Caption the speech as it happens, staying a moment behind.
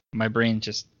My brain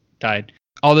just died.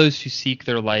 All those who seek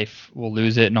their life will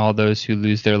lose it, and all those who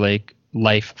lose their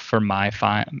life for my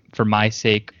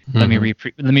sake. Mm-hmm.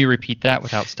 Let me repeat that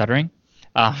without stuttering.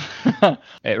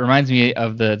 It reminds me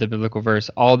of the biblical verse.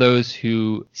 All those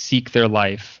who seek their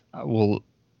life will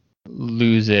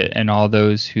lose it, and all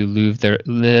those who lose their.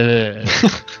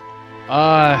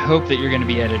 I hope that you're going to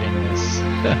be editing this.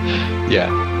 Yeah,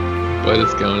 but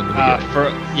it's going in the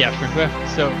beginning.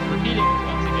 So repeating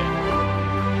once again.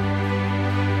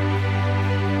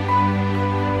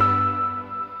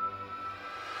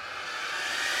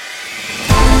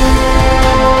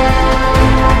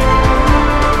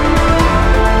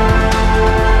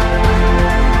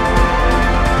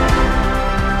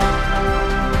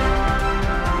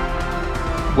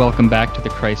 Welcome back to the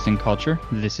Christ in Culture.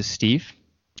 This is Steve.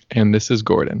 And this is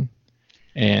Gordon.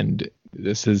 And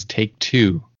this is take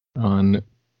 2 on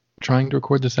trying to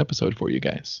record this episode for you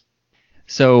guys.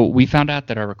 So we found out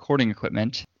that our recording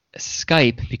equipment,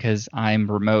 Skype, because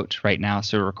I'm remote right now,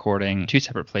 so we're recording 2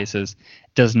 separate places,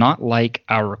 does not like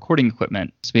our recording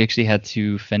equipment. So we actually had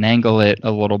to finagle it a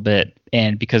little bit.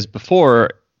 And because before,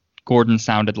 Gordon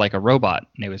sounded like a robot.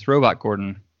 And it was Robot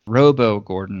Gordon. Robo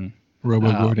Gordon.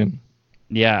 Gordon.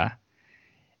 Yeah.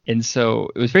 And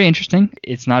so it was very interesting.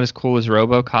 It's not as cool as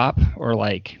RoboCop or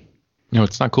like... No,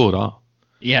 it's not cool at all.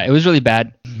 Yeah, it was really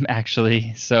bad,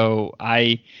 actually. So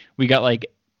we got like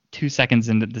 2 seconds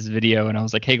into this video, and I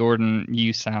was like, hey, Gordon,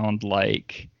 you sound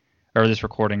like... Or this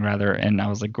recording, rather. And I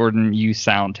was like, Gordon, you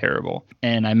sound terrible.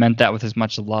 And I meant that with as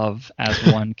much love as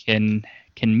one can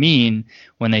mean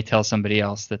when they tell somebody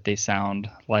else that they sound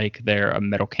like they're a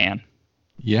metal can.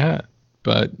 Yeah,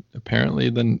 but apparently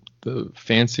the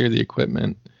fancier the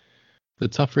equipment, the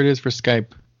tougher it is for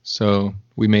Skype. So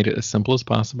we made it as simple as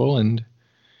possible, and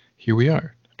here we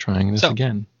are, trying this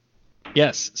again.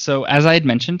 Yes, so as I had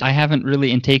mentioned, I haven't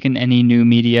really intaken any new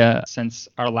media since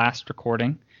our last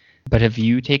recording, but have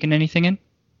you taken anything in?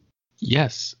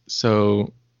 Yes,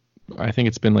 so I think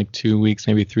it's been like 2 weeks,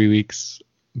 maybe 3 weeks,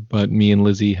 but me and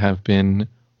Lizzie have been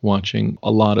watching a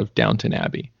lot of Downton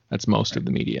Abbey. That's most of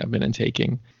the media I've been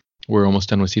intaking. We're almost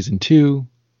done with season 2.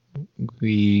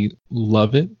 We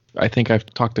love it. I think I've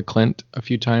talked to Clint a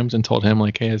few times and told him,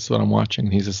 like, hey, this is what I'm watching.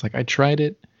 And he's just like, I tried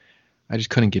it. I just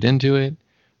couldn't get into it.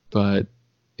 But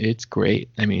it's great.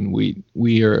 I mean,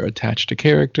 we are attached to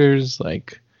characters.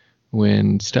 Like,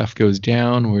 when stuff goes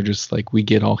down, we're just like, we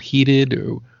get all heated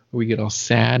or we get all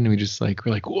sad. And we're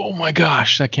like, oh my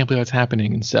gosh, I can't believe that's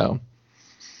happening. And so,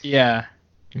 yeah,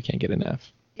 we can't get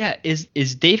enough. Yeah, is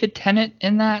David Tennant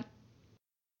in that?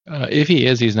 If he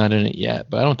is, he's not in it yet,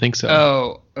 but I don't think so.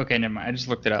 Oh, okay, never mind. I just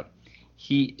looked it up.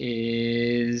 He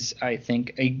is, I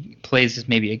think, plays as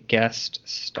maybe a guest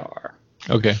star.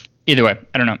 Okay. Either way,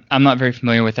 I don't know. I'm not very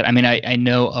familiar with it. I mean, I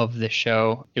know of the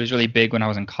show. It was really big when I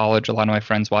was in college. A lot of my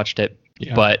friends watched it,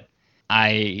 but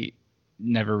I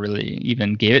never really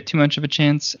even gave it too much of a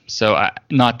chance. So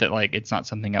not that like it's not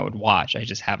something I would watch. I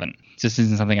just haven't. It just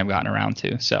isn't something I've gotten around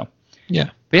to. So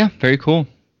yeah. But yeah, very cool.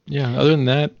 Yeah. Other than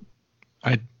that,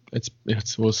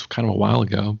 it was kind of a while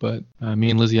ago, but me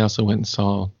and Lizzie also went and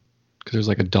saw, because there's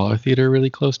like a dollar theater really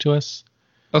close to us.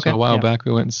 Okay. So a while back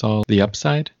we went and saw The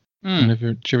Upside. Did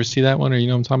you ever see that one, or you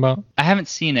know what I'm talking about? I haven't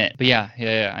seen it, but yeah,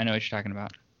 I know what you're talking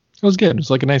about. It was good. It was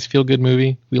like a nice feel-good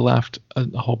movie. We laughed a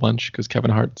whole bunch because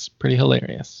Kevin Hart's pretty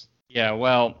hilarious. Yeah,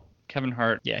 well, Kevin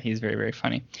Hart, yeah, he's very, very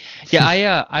funny.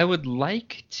 Yeah, I'd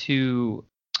like to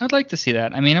see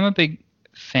that. I mean, I'm a big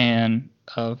fan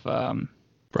of Bryan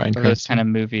Cranston. Those kind of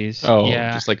movies. Oh,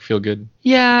 yeah. Just like feel good.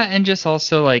 Yeah, and just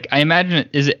also like I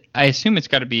assume it's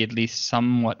got to be at least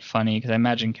somewhat funny, because I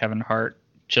imagine Kevin Hart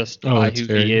just by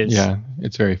who he is. Yeah,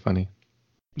 it's very funny.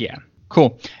 Yeah.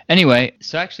 Cool. Anyway,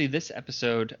 so actually this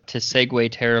episode, to segue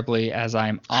terribly as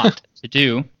I'm ought to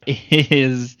do,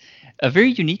 is a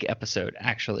very unique episode,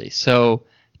 actually. So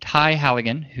Ty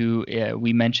Halligan, who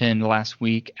we mentioned last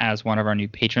week as one of our new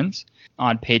patrons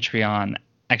on Patreon,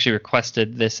 actually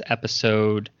requested this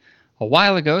episode a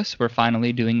while ago, so we're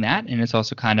finally doing that. And it's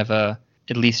also kind of at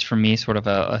least for me, sort of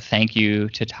a thank you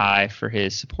to Ty for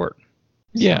his support.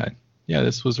 Yeah. Yeah,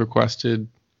 this was requested,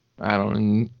 I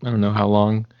don't know how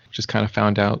long. Just kind of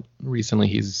found out recently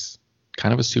he's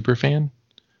kind of a super fan.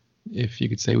 If you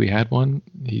could say we had one,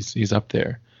 he's up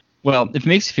there. Well, if it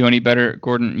makes you feel any better,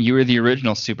 Gordon, you were the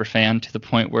original super fan to the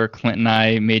point where Clint and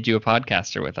I made you a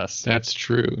podcaster with us. That's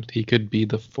true. He could be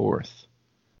the 4th.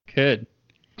 Could.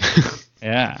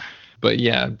 Yeah. But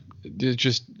yeah,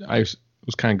 I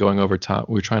was kind of going over top.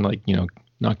 We were trying to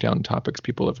knock down topics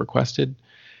people have requested.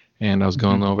 And I was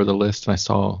going over the list and I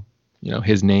saw,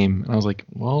 his name. And I was like,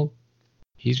 well,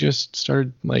 he's just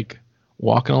started like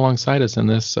walking alongside us in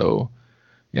this. So,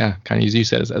 yeah, kind of as you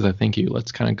said, as a thank you,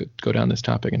 let's kind of go down this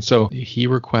topic. And so he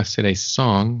requested a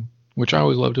song, which I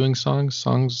always love doing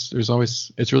songs.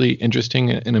 It's really interesting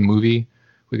in a movie.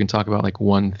 We can talk about like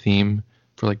one theme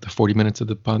for like the 40 minutes of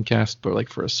the podcast, but like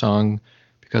for a song,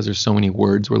 because there's so many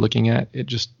words we're looking at, it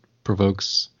just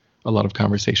provokes a lot of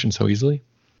conversation so easily.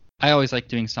 I always like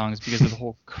doing songs because of the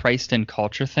whole Christ and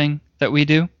culture thing that we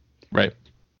do. Right.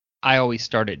 I always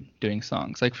started doing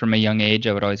songs. Like from a young age,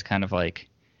 I would always kind of like,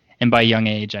 and by young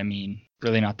age, I mean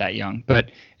really not that young,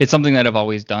 but it's something that I've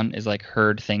always done, is like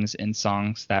heard things in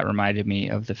songs that reminded me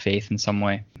of the faith in some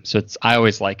way. So I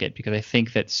always like it because I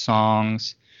think that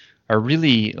songs are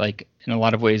really like in a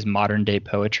lot of ways modern day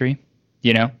poetry.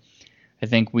 You know, I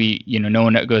think no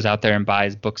one goes out there and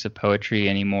buys books of poetry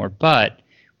anymore, but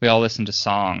we all listen to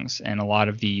songs, and a lot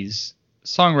of these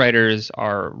songwriters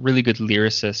are really good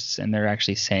lyricists, and they're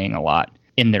actually saying a lot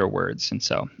in their words. And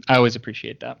so I always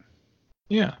appreciate that.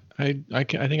 Yeah, I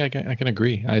think I can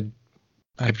agree.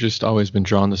 I've just always been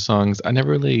drawn to songs. I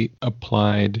never really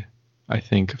applied, I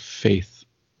think, faith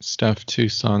stuff to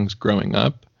songs growing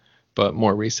up, but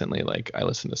more recently, like I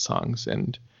listen to songs,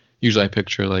 and usually I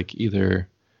picture like either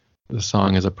the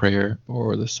song as a prayer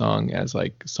or the song as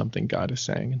like something God is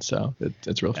saying, and so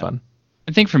it's real fun.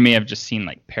 I think for me, I've just seen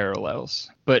like parallels,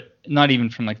 but not even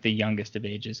from like the youngest of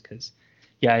ages, because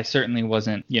I certainly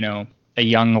wasn't, a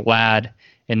young lad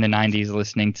in the 90s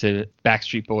listening to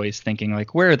Backstreet Boys thinking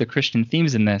like, where are the Christian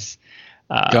themes in this?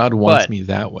 God wants me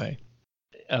that way.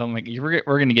 Oh my, we're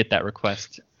going to get that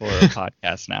request for a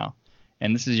podcast now,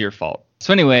 and this is your fault.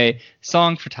 So anyway,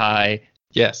 song for Ty.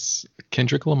 Yes,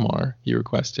 Kendrick Lamar, he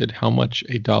requested How Much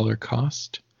a Dollar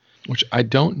Cost, which I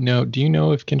don't know. Do you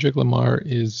know if Kendrick Lamar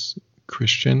is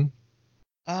Christian?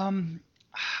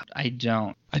 I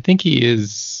don't. I think he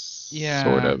is,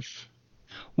 sort of.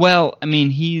 Well, I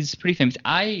mean, he's pretty famous.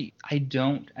 I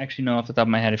don't actually know off the top of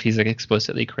my head if he's like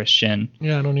explicitly Christian.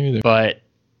 Yeah, I don't either. But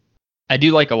I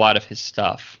do like a lot of his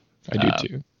stuff. I do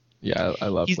too. Yeah, I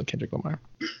love Kendrick Lamar.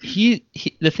 He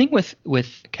the thing with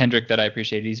Kendrick that I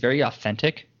appreciate, he's very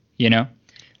authentic, Like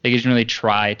he doesn't really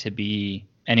try to be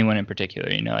anyone in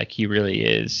particular, like he really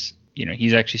is,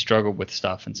 he's actually struggled with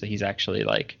stuff, and so he's actually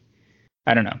like,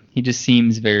 I don't know, he just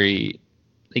seems very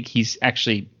like he's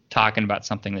actually talking about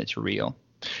something that's real,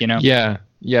 Yeah,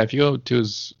 if you go to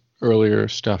his earlier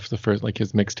stuff, the first like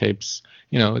his mixtapes,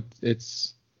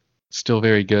 it's still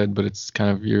very good, but it's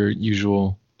kind of your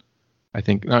usual, I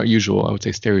think not usual, I would say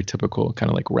stereotypical kind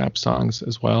of like rap songs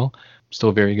as well.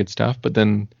 Still very good stuff. But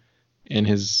then in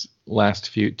his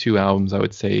last two albums, I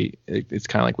would say it's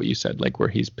kind of like what you said, like where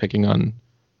he's picking on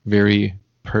very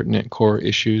pertinent core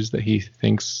issues that he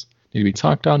thinks need to be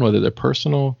talked on, whether they're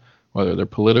personal, whether they're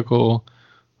political,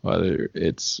 whether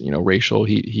it's, racial.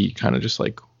 He kind of just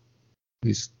like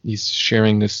he's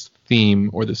sharing this theme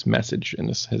or this message in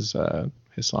his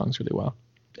songs really well.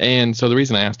 And so the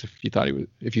reason I asked if you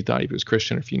thought he was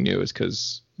Christian, or if you knew, is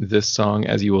because this song,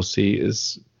 as you will see,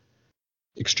 is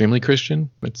extremely Christian.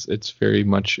 It's very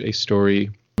much a story,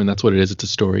 and that's what it is. It's a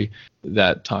story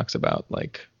that talks about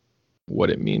like what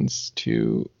it means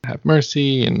to have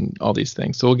mercy and all these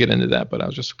things. So we'll get into that, but I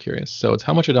was just curious. So it's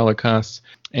How Much a Dollar Costs.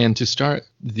 And to start,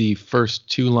 the first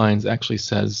two lines actually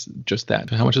says just that.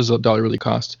 How much does a dollar really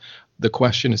cost? The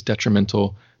question is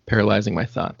detrimental, paralyzing my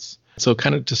thoughts. So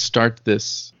kind of to start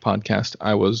this podcast,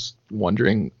 I was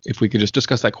wondering if we could just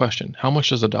discuss that question. How much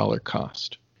does a dollar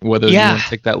cost? Whether you want to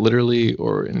take that literally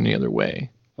or in any other way.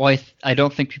 Well, I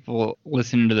don't think people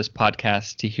listen to this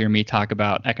podcast to hear me talk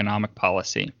about economic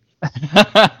policy.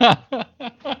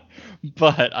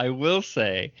 But I will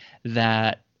say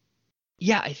that,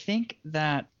 I think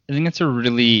that's a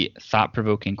really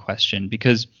thought-provoking question,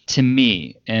 because to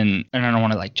me, and I don't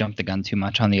want to like jump the gun too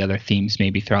much on the other themes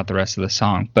maybe throughout the rest of the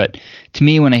song, but to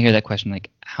me, when I hear that question, like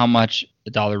how much a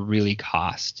dollar really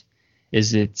cost,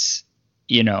 is it's,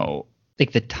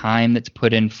 like the time that's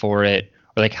put in for it,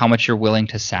 or like how much you're willing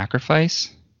to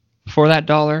sacrifice for that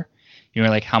dollar,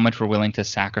 like how much we're willing to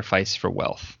sacrifice for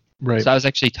wealth. Right. So I was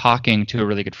actually talking to a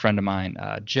really good friend of mine,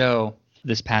 Joe,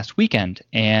 this past weekend,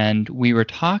 and we were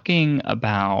talking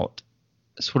about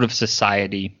sort of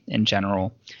society in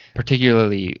general,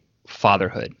 particularly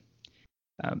fatherhood,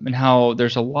 and how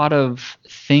there's a lot of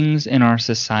things in our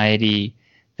society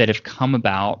that have come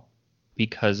about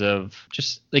because of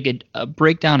just like a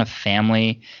breakdown of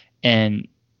family. And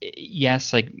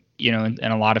yes, like, in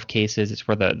a lot of cases, it's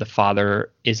where the father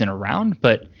isn't around,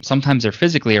 but sometimes they're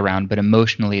physically around, but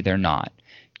emotionally they're not.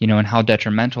 and how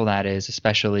detrimental that is,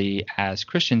 especially as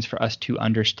Christians, for us to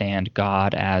understand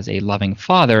God as a loving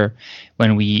father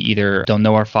when we either don't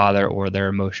know our father or they're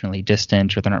emotionally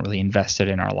distant or they're not really invested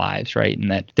in our lives, right? And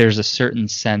that there's a certain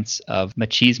sense of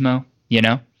machismo,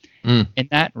 in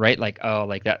that, right? Like, oh,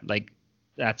 like that, like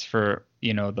that's for,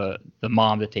 the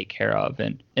mom to take care of.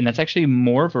 And that's actually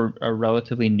more of a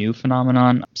relatively new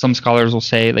phenomenon. Some scholars will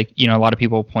say, like, a lot of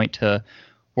people point to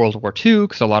World War II,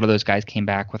 because a lot of those guys came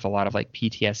back with a lot of like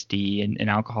PTSD, and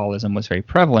alcoholism was very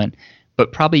prevalent.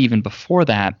 But probably even before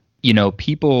that,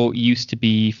 people used to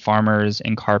be farmers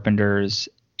and carpenters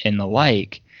and the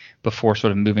like before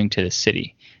sort of moving to the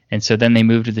city. And so then they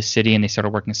moved to the city and they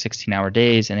started working 16-hour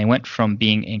days, and they went from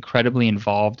being incredibly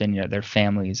involved in their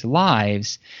families'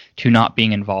 lives to not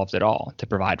being involved at all to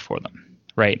provide for them,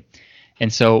 right?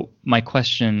 And so my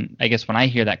question, I guess when I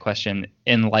hear that question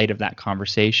in light of that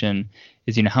conversation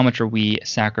is, how much are we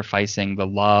sacrificing the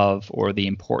love or the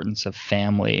importance of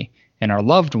family and our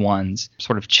loved ones,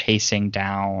 sort of chasing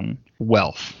down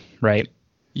wealth, right?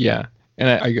 Yeah. And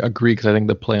I agree, because I think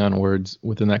the play on words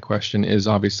within that question is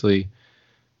obviously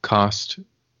cost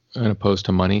and opposed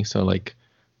to money. So like,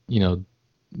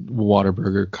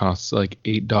 Whataburger costs like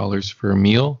 $8 for a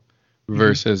meal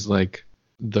versus like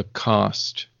the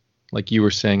cost, like you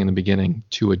were saying in the beginning,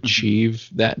 to achieve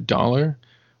that dollar,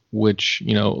 which,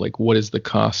 like what is the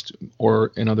cost,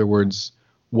 or in other words,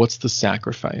 what's the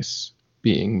sacrifice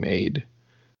being made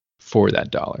for that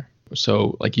dollar?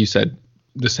 So like you said,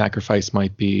 the sacrifice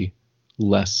might be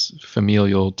less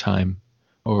familial time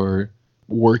or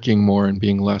working more and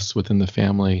being less within the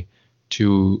family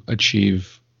to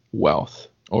achieve wealth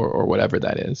or whatever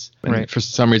that is. And right. For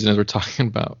some reason, as we're talking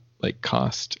about like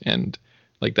cost and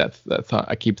like that thought,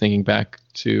 I keep thinking back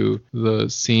to the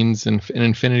scenes in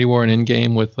Infinity War and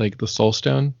Endgame with like the Soul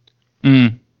Stone.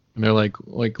 And they're like,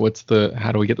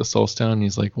 how do we get the Soul Stone? And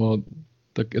he's like, well,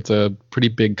 it's a pretty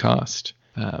big cost,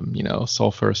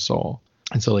 soul for a soul.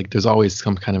 And so like there's always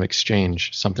some kind of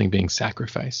exchange, something being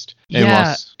sacrificed.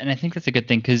 And I think that's a good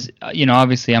thing, because,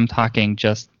 obviously I'm talking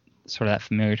just sort of that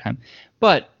familiar time.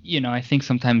 But, I think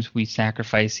sometimes we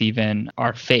sacrifice even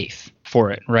our faith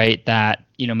for it, right? That,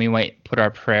 we might put our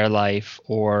prayer life,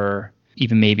 or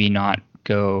even maybe not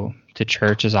go to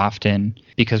church as often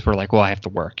because we're like, well, I have to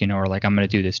work, or like I'm going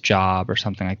to do this job or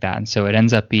something like that. And so it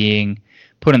ends up being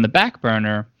put on the back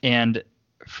burner. And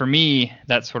for me,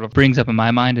 that sort of brings up in my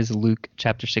mind is Luke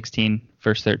chapter 16,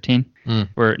 verse 13,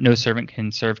 where no servant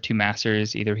can serve two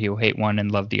masters. Either he will hate one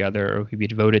and love the other, or he'll be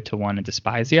devoted to one and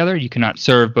despise the other. You cannot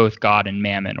serve both God and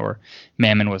mammon, or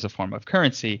mammon was a form of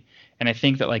currency. And I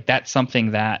think that like that's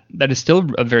something that is still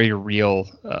a very real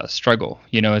struggle,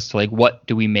 as to like, what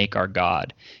do we make our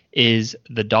God? Is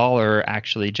the dollar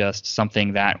actually just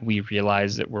something that we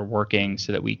realize that we're working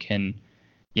so that we can,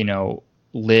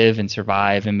 live and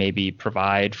survive and maybe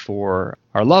provide for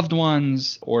our loved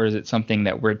ones, or is it something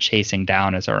that we're chasing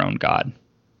down as our own God?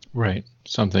 Right.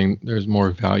 Something, there's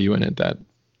more value in it, that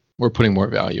we're putting more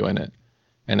value in it,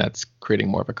 and that's creating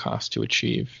more of a cost to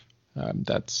achieve.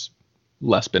 That's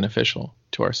less beneficial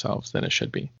to ourselves than it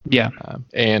should be. Yeah.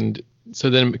 And so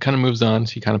then it kind of moves on.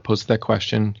 So he kind of poses that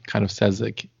question, kind of says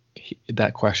like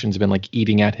that question's been like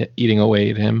eating away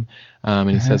at him. And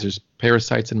he says, there's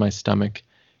parasites in my stomach.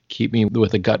 Keep me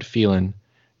with a gut feeling.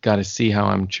 Got to see how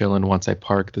I'm chilling once I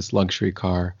park this luxury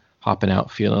car, hopping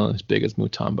out feeling as big as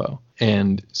Mutombo.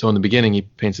 And so in the beginning, he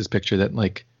paints this picture that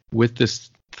like with this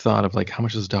thought of like, how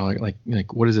much is this dollar?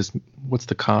 Like what is this? What's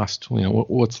the cost?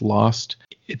 What's lost?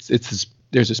 It's this,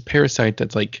 there's this parasite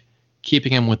that's like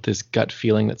keeping him with this gut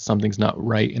feeling that something's not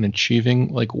right in achieving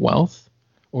like wealth,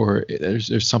 or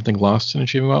there's something lost in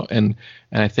achieving wealth. And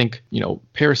I think,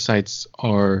 parasites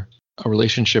are a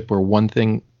relationship where one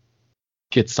thing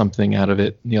gets something out of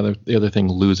it, and the other thing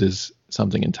loses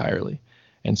something entirely.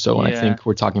 And so when I think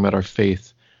we're talking about our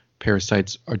faith,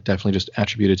 parasites are definitely just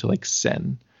attributed to like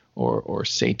Sen or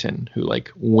Satan, who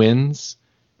like wins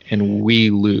and we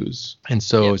lose. And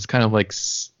so it's kind of like,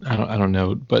 I don't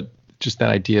know, but just that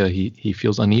idea, he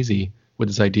feels uneasy with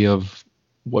this idea of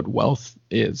what wealth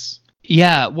is.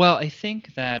 Yeah, well, I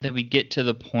think that we get to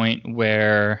the point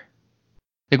where,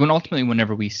 like,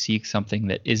 whenever we seek something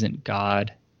that isn't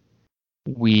God,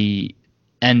 we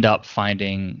end up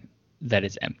finding that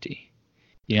it's empty.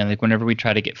 Like whenever we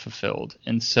try to get fulfilled.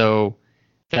 And so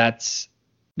that's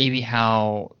maybe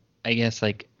how, I guess,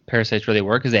 like parasites really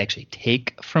work, is they actually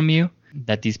take from you.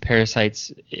 That these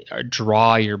parasites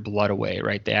draw your blood away,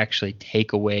 right? They actually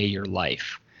take away your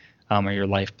life, or your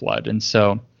lifeblood. And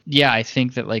so, yeah, I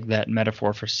think that like that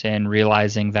metaphor for sin,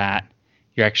 realizing that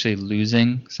you're actually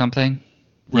losing something,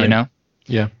 right.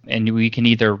 Yeah. And we can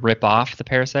either rip off the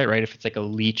parasite, right? If it's like a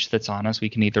leech that's on us, we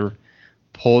can either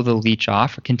pull the leech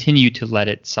off or continue to let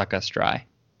it suck us dry.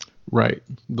 Right.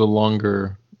 The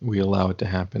longer we allow it to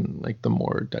happen, like the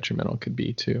more detrimental it could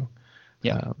be too.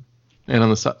 Yeah. And on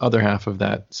the other half of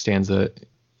that stanza,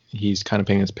 he's kind of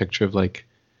painting this picture of like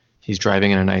he's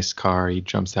driving in a nice car. He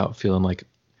jumps out feeling like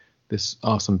this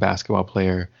awesome basketball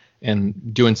player.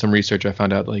 And doing some research, I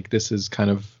found out like this is kind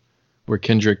of where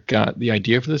Kendrick got the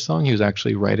idea for this song. He was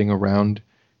actually riding around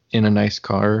in a nice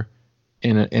car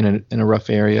in a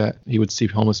rough area. He would see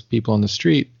homeless people on the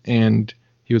street, and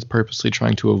he was purposely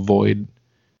trying to avoid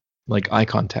like eye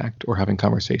contact or having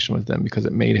conversation with them because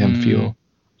it made him feel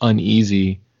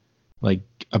uneasy, like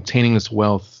obtaining this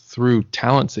wealth through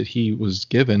talents that he was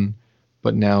given.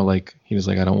 But now like he was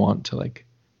like, I don't want to like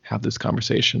have this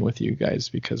conversation with you guys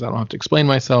because I don't have to explain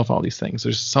myself, all these things.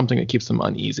 There's something that keeps them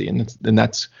uneasy, and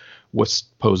that's what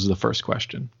poses the first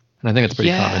question. And I think it's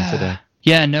pretty common today.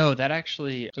 Yeah, no, that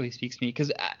actually really speaks to me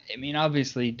because, I mean,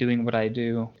 obviously doing what I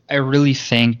do, I really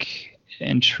think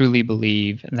and truly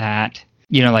believe that,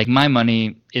 you know, like my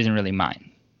money isn't really mine.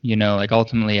 You know, like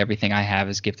ultimately everything I have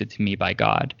is gifted to me by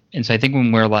God. And so I think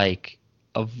when we're like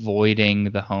avoiding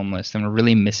the homeless, then we're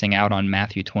really missing out on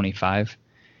Matthew 25.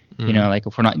 You know, like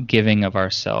if we're not giving of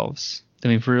ourselves,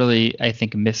 then we've really, I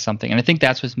think, missed something. And I think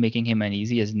that's what's making him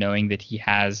uneasy, is knowing that he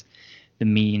has the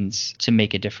means to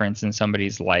make a difference in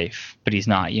somebody's life, but he's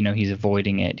not. You know, he's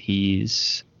avoiding it.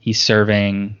 He's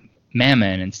serving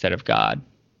mammon instead of God.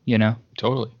 You know,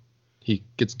 totally. He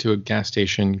gets to a gas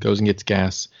station, goes and gets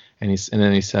gas, and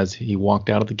then he says he walked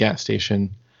out of the gas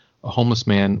station. A homeless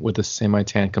man with a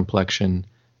semi-tan complexion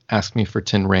asked me for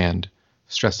 10 rand,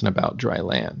 stressing about dry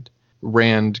land.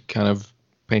 Rand kind of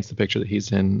paints the picture that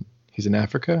he's in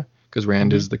Africa, because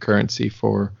rand is the currency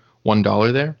for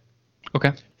 $1 there.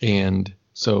 Okay. And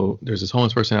so there's this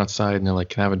homeless person outside, and they're like,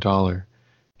 "Can I have $1?"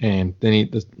 And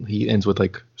then he ends with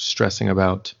like stressing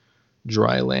about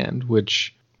dry land,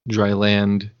 which dry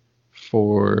land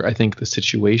for, I think, the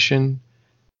situation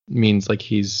means like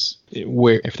he's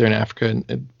where, if they're in Africa,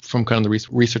 and from kind of the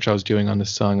research I was doing on this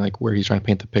song, like where he's trying to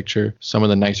paint the picture, some of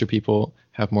the nicer people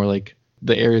have more like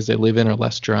the areas they live in are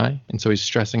less dry, and so he's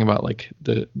stressing about like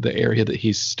the area that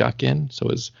he's stuck in. So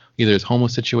it's either his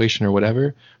homeless situation or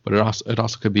whatever, but it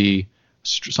also could be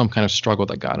some kind of struggle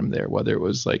that got him there, whether it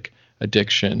was like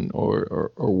addiction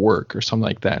or work or something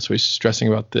like that. So he's stressing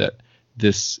about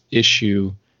this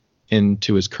issue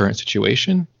into his current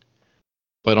situation.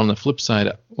 But on the flip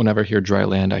side, whenever I hear dry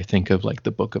land, I think of like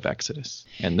the book of Exodus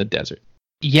and the desert.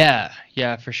 Yeah,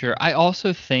 for sure. I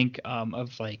also think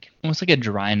of like almost like a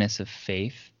dryness of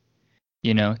faith,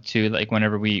 you know, to like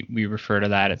whenever we refer to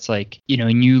that, it's like, you know,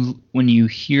 when you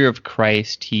hear of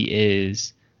Christ, he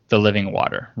is the living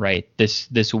water, right?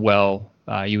 This well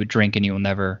you would drink and you will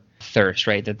never thirst,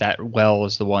 right? That well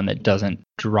is the one that doesn't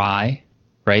dry,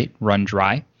 right? Run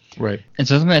dry. Right. And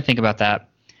so something I think about that.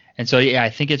 And so, yeah, I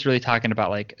think it's really talking about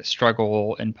like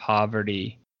struggle and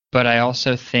poverty. But I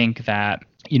also think that,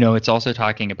 you know, it's also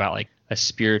talking about like a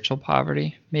spiritual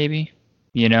poverty, maybe,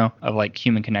 you know, of like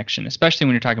human connection, especially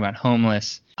when you're talking about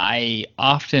homeless. I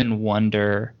often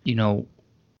wonder, you know,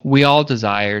 we all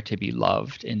desire to be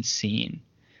loved and seen.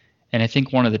 And I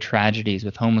think one of the tragedies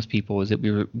with homeless people is that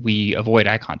we avoid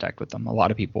eye contact with them. A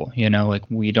lot of people, you know, like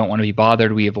we don't want to be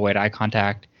bothered. We avoid eye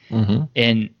contact. Mm-hmm.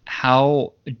 And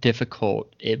how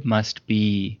difficult it must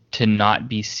be to not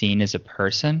be seen as a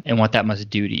person, and what that must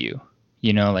do to you,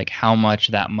 you know, like how much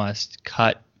that must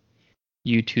cut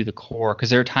you to the core. Because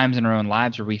there are times in our own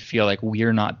lives where we feel like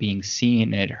we're not being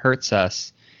seen and it hurts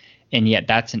us. And yet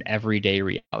that's an everyday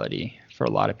reality for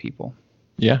a lot of people.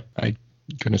 Yeah, I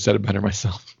couldn't have said it better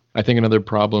myself. I think another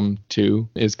problem too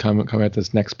is coming at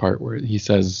this next part where he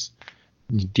says,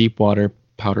 deep water,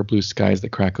 powder blue skies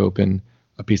that crack open,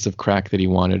 a piece of crack that he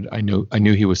wanted. I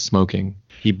knew he was smoking.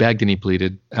 He begged and he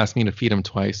pleaded, asked me to feed him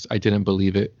twice. I didn't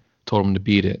believe it, told him to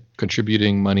beat it,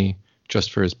 contributing money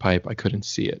just for his pipe. I couldn't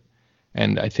see it.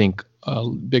 And I think a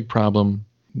big problem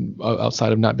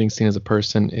outside of not being seen as a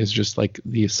person is just like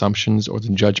the assumptions or the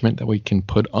judgment that we can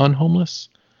put on homeless,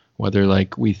 whether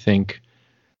like we think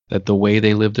that the way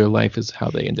they live their life is how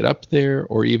they ended up there,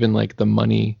 or even like the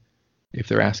money, if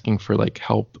they're asking for like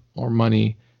help or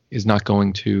money, is not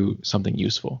going to something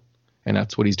useful. And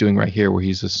that's what he's doing right here, where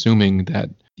he's assuming that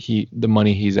the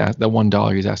money he's that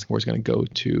 $1 he's asking for is going to go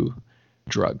to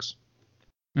drugs.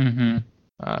 Mm-hmm.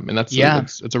 And that's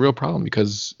it's a real problem,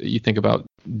 because you think about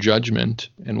judgment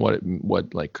and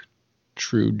what like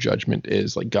true judgment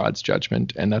is, like God's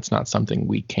judgment, and that's not something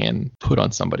we can put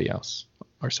on somebody else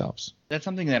ourselves. That's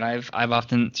something that I've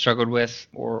often struggled with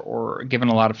or given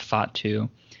a lot of thought to,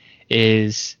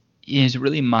 is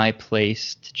really my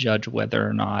place to judge whether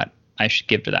or not I should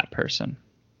give to that person,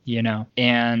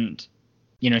 And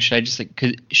should I just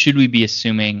should we be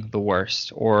assuming the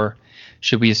worst, or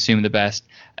should we assume the best?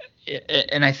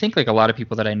 And I think like a lot of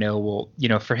people that I know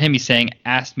will, for him, he's saying,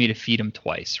 asked me to feed him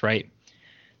twice, right?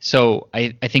 So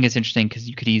I think it's interesting because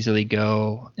you could easily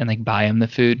go and like buy him the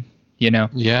food,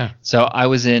 Yeah. So I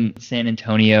was in San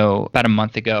Antonio about a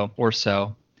month ago or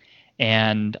so,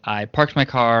 and I parked my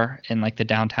car in like the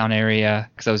downtown area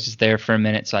because I was just there for a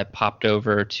minute. So I popped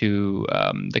over to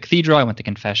the cathedral. I went to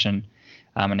confession,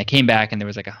 and I came back, and there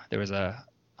was a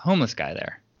homeless guy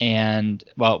there. And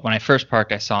well, when I first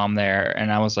parked, I saw him there,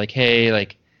 and I was like, "Hey,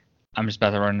 like, I'm just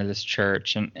about to run into this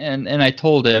church," and I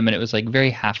told him, and it was like very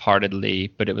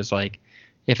half-heartedly, but it was like,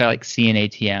 if I like see an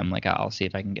ATM, like I'll see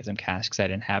if I can get some cash because I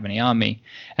didn't have any on me.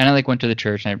 And I like went to the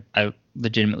church, and I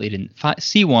legitimately didn't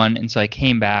see one, and so I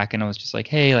came back, and I was just like,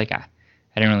 "Hey, like I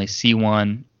didn't really see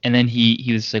one." And then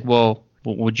he was like, "Well,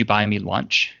 would you buy me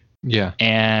lunch?" Yeah.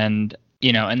 And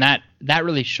and that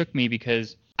really shook me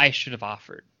because I should have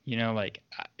offered.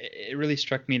 It really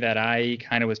struck me that I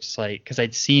kind of was just like, because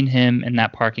I'd seen him in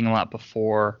that parking lot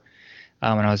before,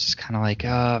 and I was just kind of like,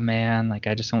 oh man, like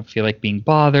I just don't feel like being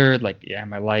bothered. Like, yeah,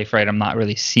 my life, right? I'm not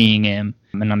really seeing him,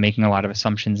 and I'm making a lot of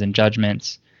assumptions and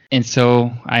judgments. And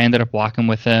so I ended up walking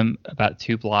with him about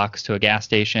 2 blocks to a gas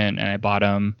station, and I bought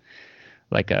him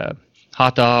like a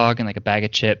hot dog and like a bag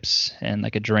of chips and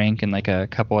like a drink and like a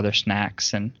couple other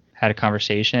snacks, and had a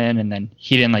conversation. And then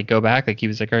he didn't like go back. Like he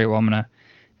was like, all right, well, I'm gonna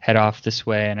head off this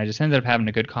way. And I just ended up having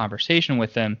a good conversation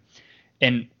with him.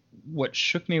 And what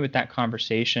shook me with that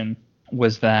conversation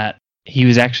was that he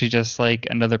was actually just like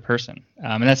another person.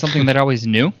 And that's something that I always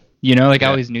knew, I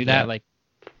always knew that. Like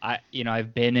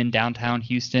I've been in downtown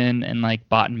Houston and like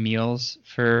bought meals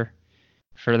for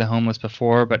the homeless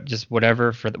before, but just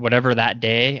whatever that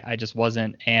day, I just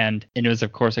wasn't. And it was,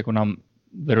 of course, like when I'm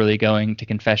literally going to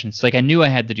confessions, like I knew I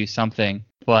had to do something,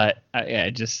 but I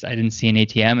didn't see an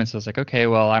ATM, and so I was like, okay,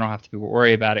 well, I don't have to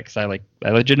worry about it because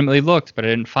I legitimately looked, but I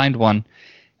didn't find one.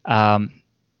 And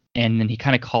then he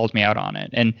kind of called me out on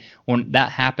it, and when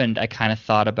that happened, I kind of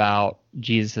thought about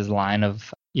Jesus's line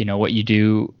of, what you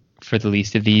do for the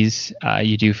least of these,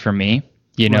 you do for me,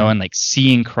 right. And like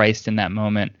seeing Christ in that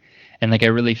moment, and like I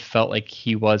really felt like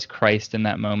he was Christ in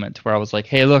that moment, where I was like,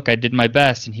 hey, look, I did my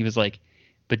best, and he was like,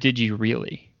 but did you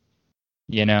really?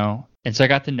 And so I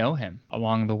got to know him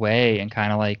along the way, and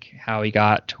kind of like how he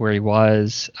got to where he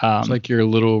was. It's like your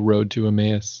little road to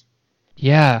Emmaus.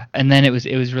 Yeah, and then it was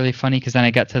really funny because then I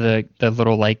got to the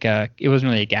little like it wasn't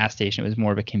really a gas station; it was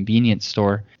more of a convenience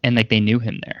store, and like they knew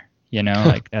him there.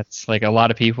 Like that's like a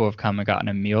lot of people have come and gotten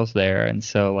him meals there, and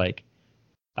so like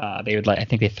they would I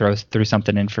think they threw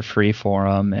something in for free for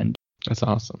him, and that's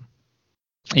awesome.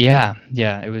 Yeah,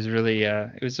 it was really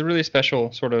it was a really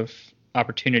special sort of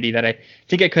opportunity that I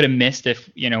think I could have missed if,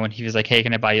 when he was like, hey,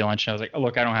 can I buy you lunch? And I was like, oh,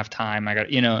 look, I don't have time. I got,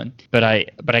 but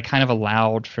I kind of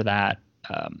allowed for that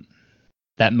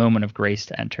that moment of grace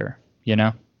to enter,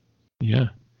 Yeah.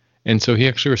 And so he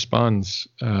actually responds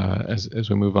as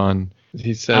we move on.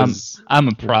 He says, I'm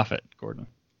a prophet, Gordon.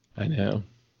 I know.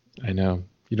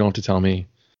 You don't have to tell me.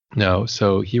 No.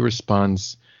 So he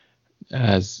responds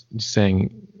as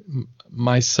saying,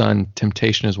 my son,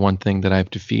 temptation is one thing that I've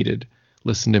defeated.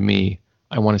 Listen to me.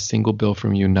 I want a single bill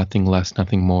from you, nothing less,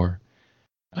 nothing more.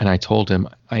 And I told him,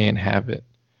 I ain't have it,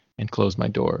 and closed my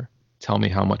door. Tell me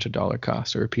how much $1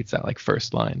 costs, or repeats that like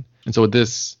first line. And so with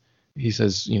this, he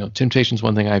says, temptation is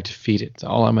one thing I've defeated. So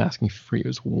all I'm asking for you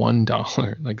is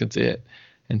 $1. Like, that's it.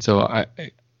 And so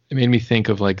it made me think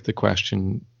of like the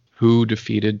question, who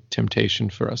defeated temptation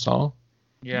for us all?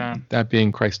 Yeah. That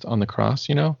being Christ on the cross,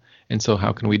 And so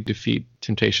how can we defeat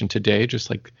temptation today? Just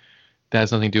like that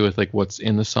has nothing to do with like what's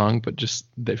in the song, but just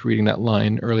that reading that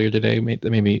line earlier today that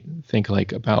made me think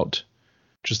like about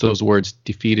just those words,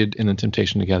 defeated and then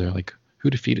temptation together. Like, who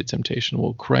defeated temptation?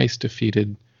 Well, Christ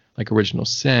defeated like original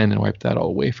sin and wiped that all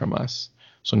away from us.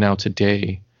 So now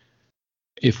today,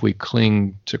 if we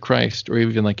cling to Christ, or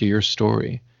even like your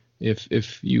story, if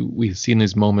we see in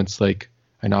these moments like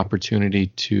an opportunity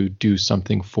to do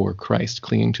something for Christ,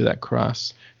 clinging to that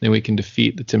cross, then we can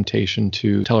defeat the temptation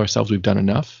to tell ourselves we've done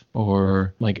enough,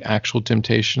 or like actual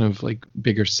temptation of like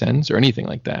bigger sins or anything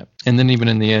like that. And then even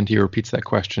in the end, he repeats that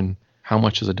question, how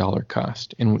much does $1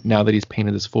 cost? And now that he's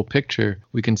painted this full picture,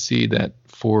 we can see that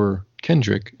for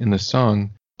Kendrick in the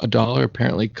song, $1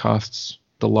 apparently costs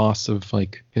the loss of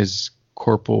like his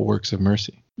corporal works of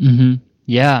mercy. Mm-hmm.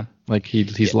 Yeah. Like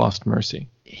he's lost mercy.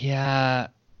 Yeah.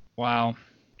 Wow.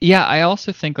 Yeah, I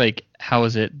also think like, how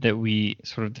is it that we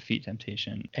sort of defeat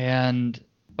temptation? And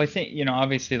I think,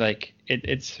 obviously, like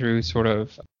it's through sort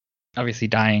of obviously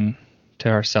dying to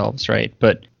ourselves, right?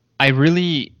 But I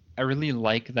really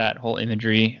like that whole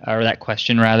imagery, or that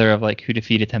question rather, of like who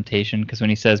defeated temptation. Because when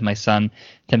he says, "My son,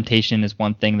 temptation is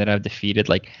one thing that I've defeated,"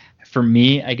 like for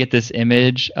me, I get this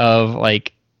image of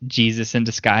like Jesus in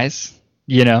disguise,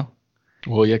 you know?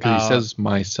 Well, yeah, because he Uh, says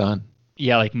my son.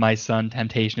 yeah, like my son,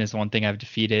 temptation is one thing I've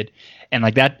defeated, and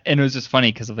like that, and it was just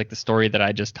funny because of like the story that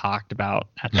I just talked about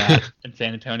at that in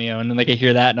San Antonio, and then like I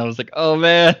hear that, and I was like, oh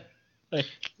man, like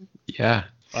Yeah.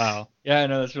 wow, yeah,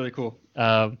 no, that's really cool.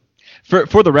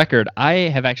 For the record, I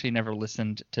have actually never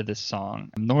listened to this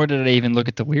song, nor did I even look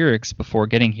at the lyrics before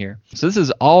getting here. So this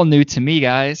is all new to me,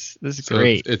 guys. This is So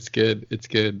great. it's good. It's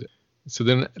good. So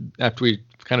then after we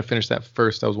kind of finished that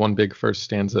was one big first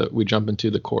stanza, we jump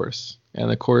into the chorus. And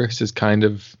the chorus is kind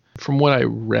of, from what I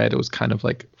read, it was kind of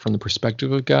like from the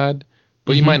perspective of God.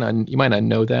 But you might not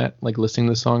know that, like listening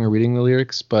to the song or reading the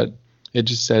lyrics, but it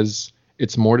just says,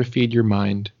 it's more to feed your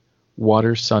mind,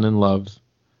 water, sun, and love,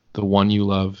 the one you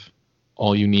love,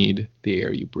 all you need, the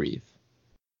air you breathe.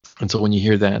 And so when you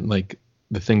hear that, like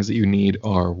the things that you need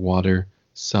are water,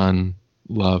 sun,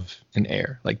 love, and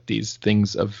air. Like these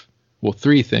things of, well,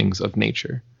 three things of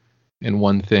nature, and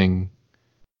one thing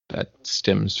that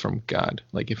stems from God.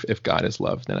 Like if God is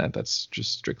love, then that's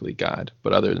just strictly God.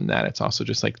 But other than that, it's also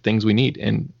just like things we need.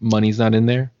 And money's not in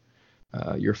there.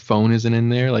 Your phone isn't in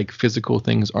there. Like physical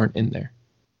things aren't in there.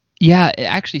 Yeah,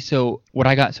 actually, so what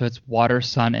I got, so it's water,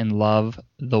 sun, and love,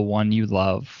 the one you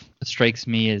love. What strikes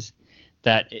me is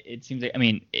that it seems like, I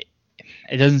mean,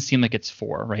 it doesn't seem like it's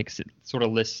four, right? Because it sort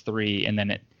of lists three, and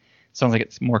then it sounds like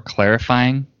it's more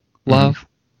clarifying love,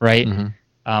 right?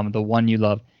 The one you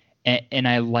love, and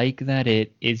I like that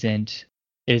it isn't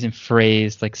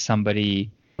phrased like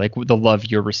somebody, like the love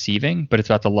you're receiving, but it's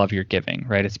about the love you're giving,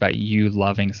 right? It's about you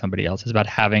loving somebody else. It's about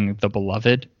having the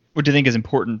beloved, which I think is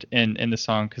important in the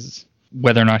song, because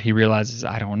whether or not he realizes,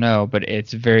 I don't know, but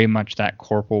it's very much that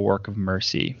corporal work of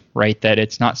mercy, right? That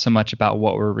it's not so much about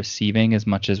what we're receiving as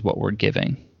much as what we're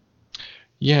giving.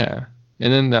 Yeah.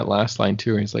 And then that last line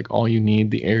too, it's like all you need,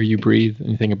 the air you breathe. And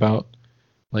you think about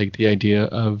like the idea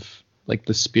of like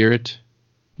the spirit,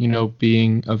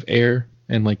 being of air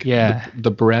and like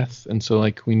the breath. And so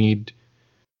like we need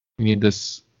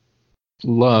this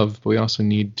love, but we also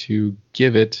need to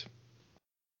give it.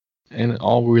 And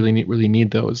all we really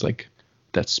need though is like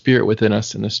that spirit within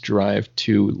us and this drive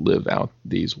to live out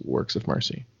these works of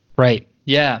mercy. Right.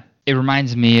 Yeah. It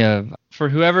reminds me of, for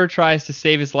whoever tries to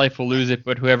save his life will lose it,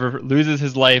 but whoever loses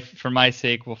his life for my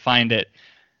sake will find it.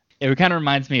 It kind of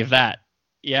reminds me of that.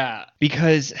 Yeah.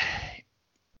 Because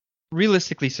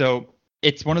realistically, so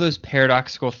it's one of those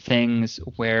paradoxical things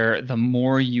where the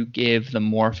more you give, the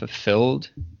more fulfilled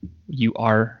you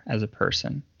are as a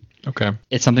person. Okay.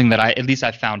 It's something that at least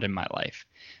I found in my life,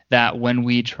 that when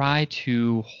we try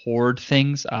to hoard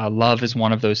things, love is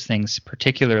one of those things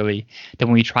particularly, that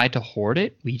when we try to hoard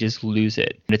it, we just lose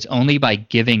it. And it's only by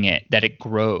giving it that it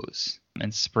grows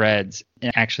and spreads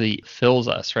and actually fills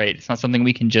us, right? It's not something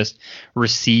we can just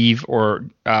receive, or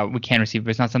we can receive,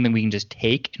 but it's not something we can just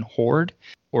take and hoard,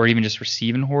 or even just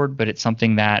receive and hoard, but it's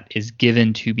something that is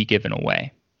given to be given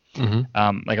away.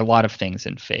 Like a lot of things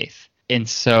in faith. And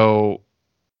so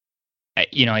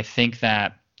I think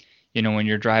that, when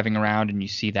you're driving around and you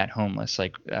see that homeless,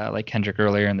 like Kendrick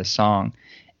earlier in the song,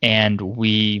 and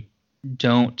we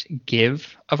don't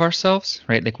give of ourselves,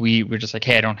 right? Like we're just like,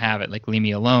 hey, I don't have it, like leave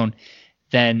me alone.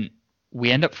 Then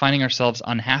we end up finding ourselves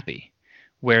unhappy.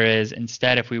 Whereas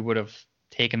instead, if we would have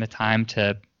taken the time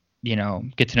to,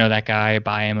 get to know that guy,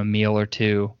 buy him a meal or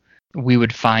two, we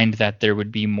would find that there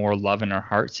would be more love in our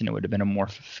hearts, and it would have been a more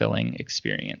fulfilling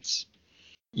experience.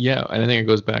 Yeah, and I think it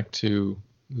goes back to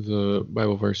the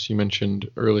Bible verse you mentioned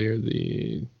earlier,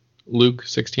 the Luke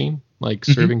 16, like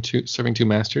serving two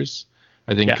masters.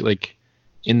 I think like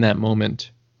in that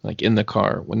moment, like in the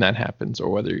car when that happens, or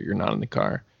whether you're not in the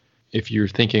car, if you're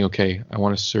thinking, okay, I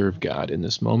want to serve God in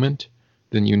this moment,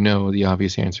 then the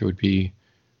obvious answer would be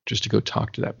just to go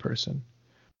talk to that person.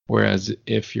 Whereas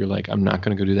if you're like, I'm not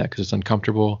going to go do that because it's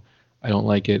uncomfortable, I don't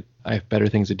like it, I have better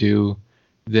things to do,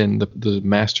 then the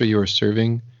master you are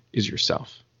serving is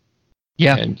yourself.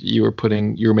 Yeah. And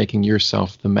you're making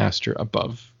yourself the master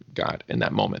above God in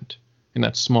that moment. In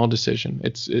that small decision.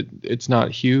 It's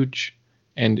not huge,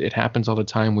 and it happens all the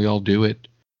time. We all do it.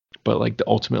 But like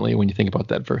ultimately, when you think about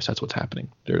that verse, that's what's happening.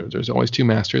 There's always two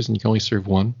masters, and you can only serve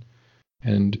one.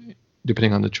 And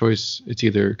depending on the choice, it's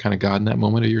either kind of God in that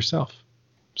moment or yourself.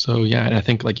 So yeah, and I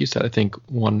think, like you said, I think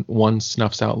one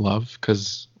snuffs out love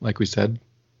because, like we said,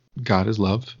 God is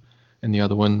love, and the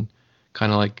other one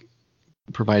kind of like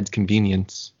provides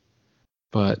convenience.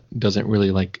 but doesn't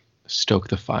really like stoke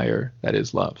the fire that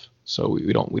is love. So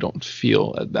we don't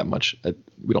feel that much.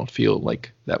 We don't feel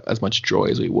like that as much joy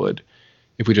as we would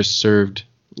if we just served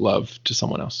love to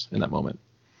someone else in that moment.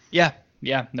 Yeah,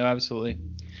 no, absolutely.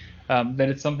 That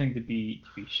it's something to be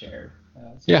shared.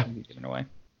 Yeah. To be given away.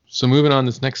 So moving on,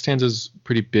 this next stanza is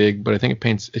pretty big, but I think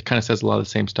it kind of says a lot of the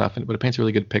same stuff, but it paints a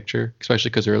really good picture, especially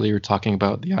because earlier you were talking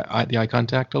about the eye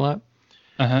contact a lot.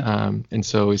 Uh-huh. And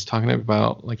so he's talking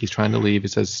about, like, he's trying to leave. He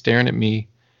says, staring at me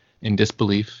in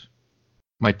disbelief.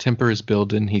 My temper is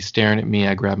building. He's staring at me.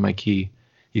 I grab my key.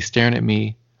 He's staring at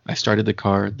me. I started the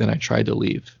car. Then I tried to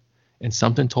leave. And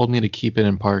something told me to keep it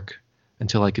in park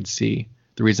until I could see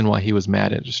the reason why he was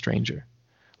mad at a stranger.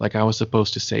 Like I was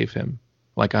supposed to save him.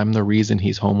 Like I'm the reason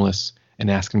he's homeless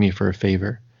and asking me for a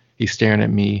favor. He's staring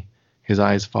at me. His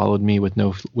eyes followed me with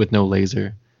no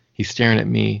laser. He's staring at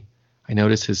me. I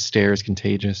notice his stare is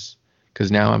contagious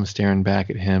because now I'm staring back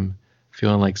at him,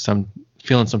 feeling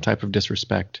some type of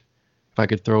disrespect. If I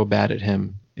could throw a bat at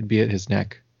him, it'd be at his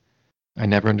neck. I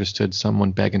never understood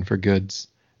someone begging for goods,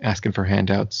 asking for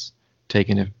handouts,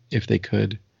 taking if they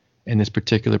could, and this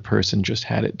particular person just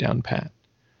had it down pat.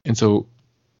 And so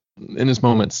in this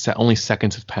moment, only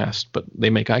seconds have passed, but they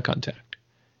make eye contact.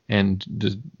 And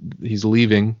he's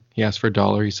leaving. He asked for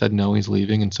 $1. He said no, he's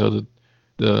leaving. And so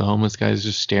the homeless guy is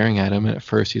just staring at him. And at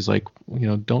first he's like,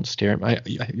 don't stare at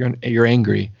me. You're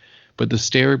angry. But the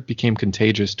stare became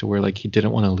contagious to where like he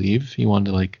didn't want to leave. He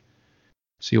wanted to like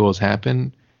see what was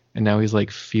happening. And now he's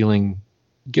like feeling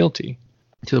guilty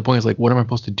to the point he's like, what am I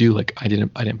supposed to do? Like I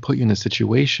didn't put you in this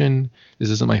situation. This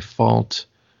isn't my fault.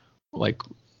 Like,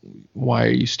 why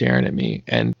are you staring at me?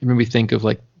 And it made me think of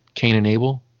like Cain and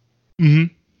Abel.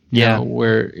 Mm-hmm. Yeah.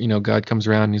 Where, God comes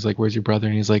around and he's like, where's your brother?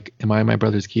 And he's like, am I my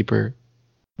brother's keeper?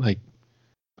 Like,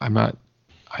 I'm not,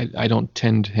 I don't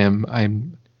tend him.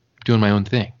 I'm doing my own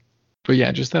thing. But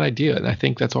yeah, just that idea. And I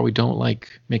think that's why we don't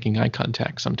like making eye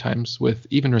contact sometimes with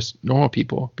even normal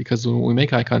people, because when we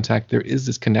make eye contact, there is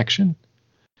this connection.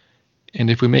 And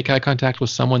if we make eye contact with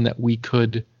someone that we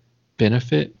could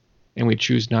benefit and we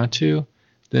choose not to,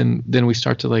 then we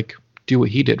start to like do what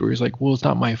he did, where he's like, well, it's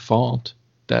not my fault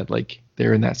that like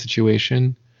they're in that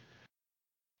situation.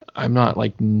 I'm not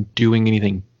like doing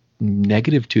anything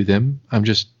negative to them. I'm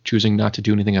just choosing not to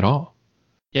do anything at all.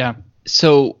 Yeah.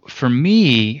 So for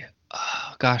me,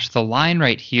 the line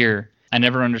right here, I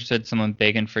never understood someone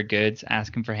begging for goods,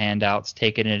 asking for handouts,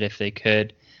 taking it if they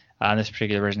could. This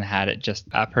particular version had it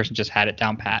a person just had it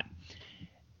down pat.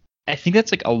 I think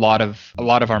that's like a lot of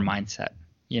our mindset,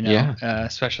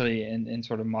 especially in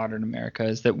sort of modern America,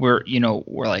 is that we're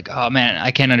like, oh man,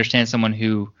 I can't understand someone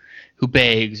who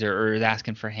begs or is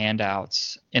asking for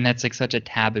handouts, and that's like such a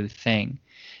taboo thing.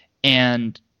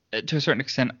 And to a certain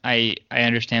extent, I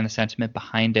understand the sentiment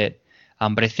behind it,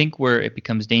 but I think where it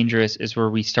becomes dangerous is where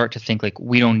we start to think like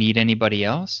we don't need anybody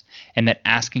else, and that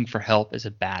asking for help is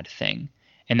a bad thing,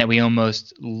 and that we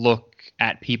almost look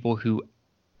at people who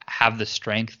have the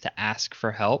strength to ask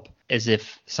for help as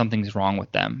if something's wrong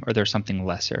with them or there's something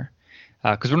lesser,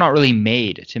 because we're not really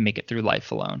made to make it through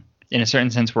life alone. In a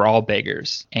certain sense, we're all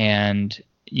beggars, and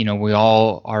we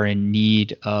all are in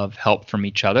need of help from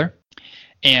each other.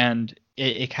 And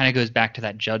it kind of goes back to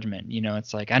that judgment.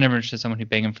 It's like, I never understood someone who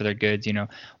begging for their goods.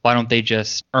 Why don't they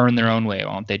just earn their own way?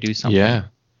 Why don't they do something? Yeah.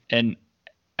 And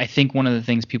I think one of the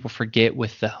things people forget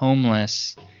with the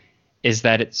homeless is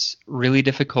that it's really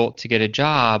difficult to get a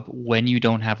job when you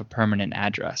don't have a permanent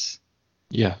address.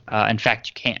 Yeah. In fact,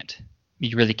 you can't.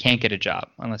 You really can't get a job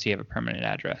unless you have a permanent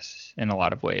address in a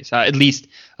lot of ways, at least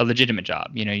a legitimate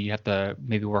job. You have to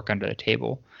maybe work under the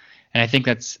table. And I think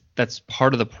that's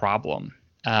part of the problem,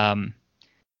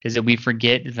 is that we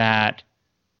forget that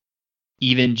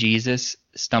even Jesus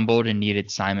stumbled and needed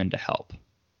Simon to help.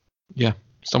 Yeah.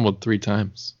 Stumbled 3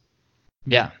 times.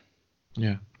 Yeah.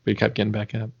 Yeah. But he kept getting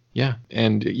back up. Yeah.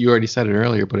 And you already said it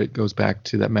earlier, but it goes back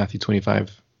to that Matthew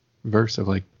 25 verse of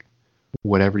like,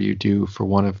 whatever you do for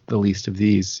one of the least of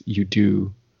these, you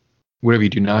do. Whatever you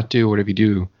do not do, whatever you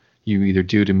do, you either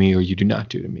do to me or you do not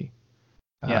do to me.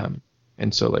 Yeah.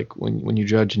 And so like when you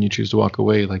judge and you choose to walk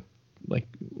away,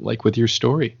 like with your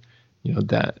story,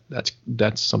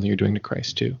 that's something you're doing to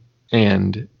Christ too.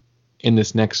 And in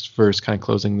this next verse, kind of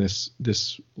closing this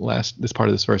part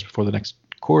of this verse before the next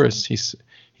chorus, he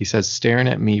says, staring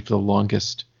at me for the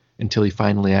longest until he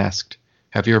finally asked,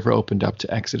 have you ever opened up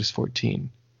to Exodus 14?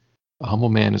 A humble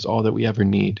man is all that we ever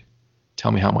need.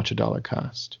 Tell me how much $1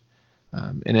 cost.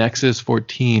 In Exodus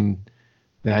 14,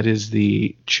 that is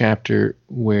the chapter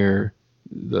where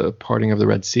the parting of the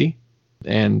Red Sea,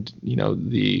 and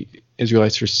the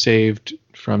Israelites are saved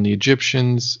from the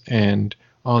Egyptians and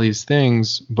all these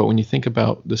things. But when you think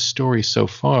about the story so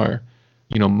far,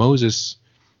 Moses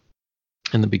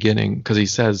in the beginning, because he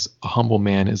says a humble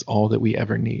man is all that we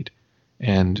ever need.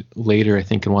 And later, I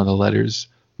think in one of the letters,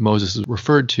 Moses is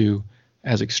referred to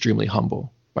as extremely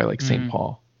humble by like St.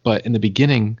 Paul. But in the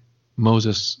beginning,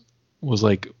 Moses was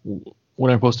like, what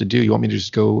am I supposed to do? You want me to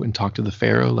just go and talk to the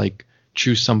Pharaoh? Like,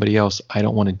 choose somebody else. I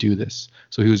don't want to do this.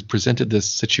 So he was presented this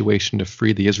situation to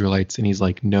free the Israelites. And he's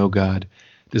like, no, God,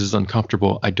 this is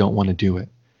uncomfortable. I don't want to do it.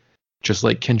 Just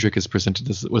like Kendrick is presented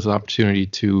this with an opportunity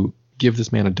to give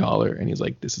this man $1. And he's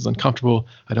like, this is uncomfortable.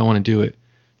 I don't want to do it.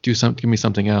 Give me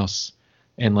something else.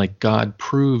 And like God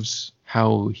proves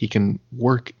how he can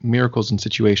work miracles in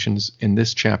situations in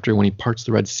this chapter when he parts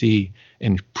the Red Sea,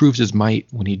 and proves his might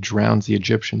when he drowns the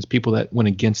Egyptians, people that went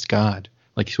against God.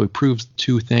 Like, so he proves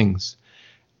two things.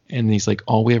 And he's like,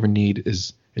 all we ever need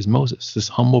is Moses, this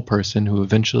humble person who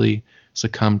eventually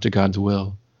succumbed to God's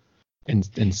will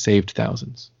and saved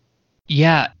thousands.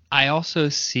 Yeah, I also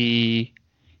see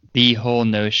the whole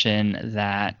notion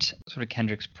that sort of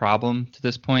Kendrick's problem to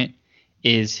this point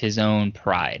is his own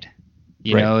pride.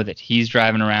 You Right. know, that he's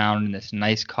driving around in this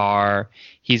nice car.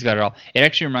 He's got it all. It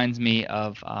actually reminds me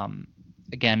of,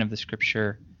 again, of the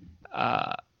scripture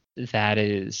that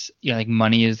is, like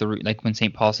money is the root, like when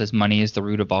St. Paul says money is the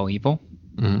root of all evil.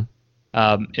 Mm-hmm.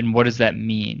 And what does that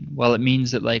mean? Well, it means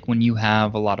that like when you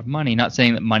have a lot of money, not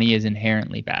saying that money is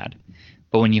inherently bad,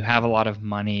 but when you have a lot of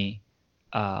money,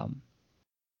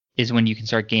 is when you can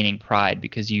start gaining pride,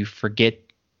 because you forget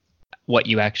what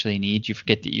you actually need. You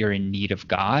forget that you're in need of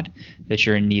God, that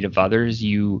you're in need of others.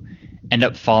 You end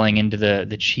up falling into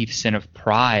the chief sin of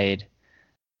pride,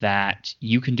 that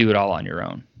you can do it all on your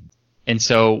own. And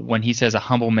so when he says a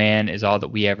humble man is all that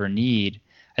we ever need,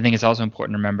 I think it's also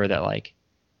important to remember that like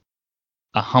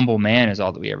a humble man is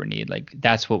all that we ever need. Like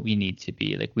that's what we need to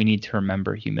be. Like we need to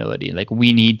remember humility. Like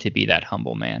we need to be that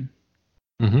humble man.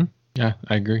 Mm-hmm. Yeah,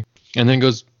 I agree. And then it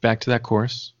goes back to that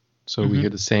chorus. So we hear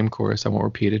the same chorus. I won't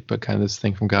repeat it, but kind of this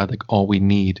thing from God, like all we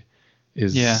need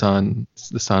is the Son,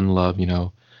 love,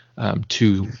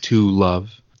 to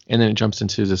love. And then it jumps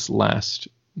into this last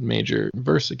major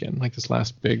verse again, like this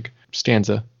last big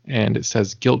stanza. And it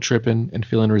says, guilt tripping and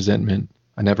feeling resentment.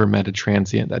 I never met a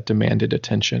transient that demanded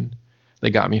attention. They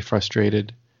got me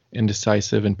frustrated,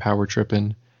 indecisive, and power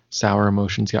tripping. Sour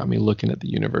emotions got me looking at the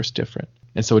universe different.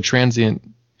 And so a transient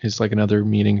is like another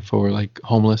meaning for like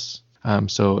homeless.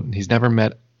 So he's never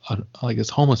met like this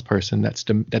homeless person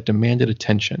that demanded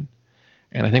attention.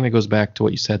 And I think that goes back to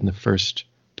what you said in the first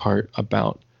part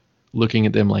about looking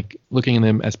at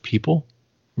them as people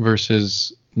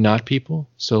versus not people.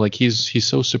 So like he's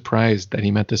so surprised that he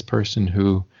met this person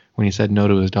who, when he said no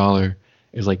to his $1,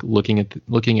 is like looking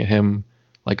at him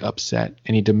like upset,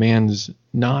 and he demands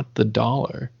not the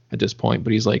 $1 at this point,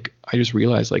 but he's like, I just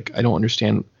realized like I don't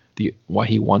understand why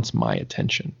he wants my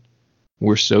attention.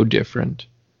 We're so different,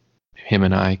 him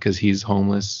and I, because he's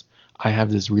homeless. I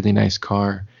have this really nice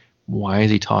car. Why is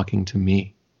he talking to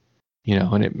me?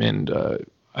 And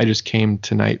I just came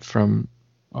tonight from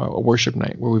a worship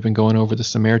night where we've been going over the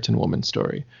Samaritan woman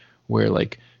story, where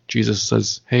like Jesus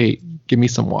says, hey, give me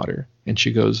some water. And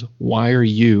she goes, why are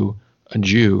you, a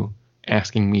Jew,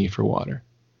 asking me for water?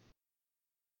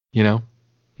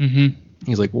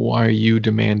 He's like, why are you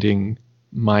demanding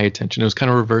my attention? It was kind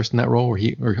of reversed in that role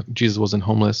where Jesus wasn't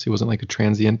homeless. He wasn't like a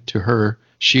transient to her.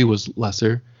 She was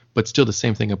lesser, but still the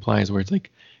same thing applies, where it's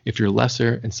like, if you're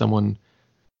lesser and someone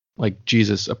like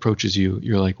Jesus approaches you,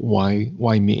 you're like, why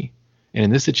me? And in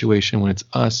this situation, when it's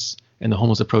us and the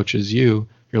homeless approaches you,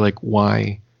 you're like,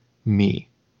 why me?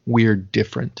 We're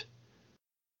different,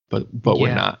 but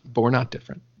we're not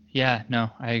different. Yeah, no,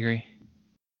 I agree.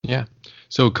 Yeah.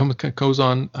 So it goes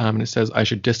on, and it says, I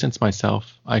should distance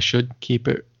myself. I should keep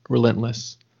it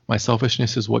relentless. My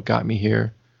selfishness is what got me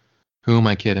here. Who am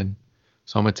I kidding?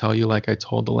 So I'm going to tell you like I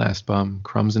told the last bum,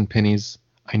 crumbs and pennies,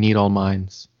 I need all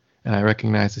mines. And I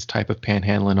recognize this type of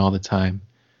panhandling all the time.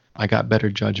 I got better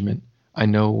judgment. I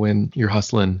know when you're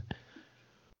hustling.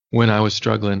 When I was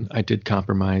struggling, I did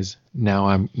compromise. Now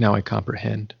I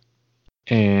comprehend.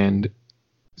 And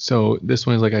so this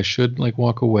one is like, I should like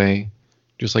walk away.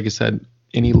 Just like I said,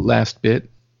 any last bit,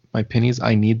 my pennies,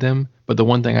 I need them. But the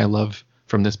one thing I love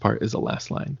from this part is the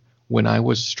last line. When I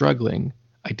was struggling,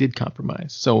 I did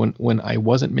compromise. So when I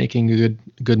wasn't making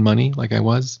good money like I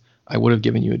would have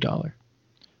given you $1.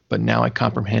 But now I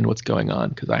comprehend what's going on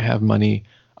because I have money.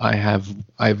 I've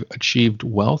achieved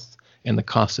wealth, and the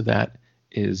cost of that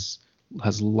has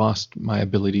lost my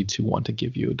ability to want to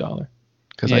give you $1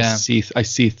 because I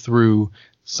see through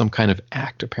some kind of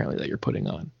act apparently that you're putting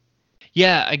on.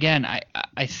 Yeah, again,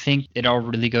 I think it all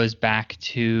really goes back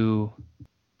to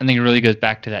I think it really goes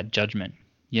back to that judgment,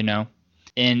 you know?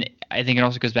 And I think it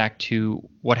also goes back to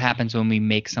what happens when we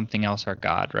make something else our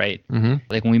God, right? Mm-hmm.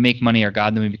 Like when we make money our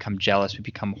God, then we become jealous, we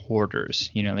become hoarders,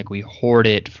 you know, like we hoard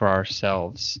it for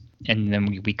ourselves. And then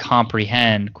we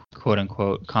comprehend, quote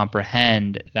unquote,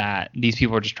 comprehend that these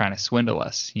people are just trying to swindle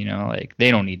us, you know, like they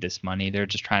don't need this money. They're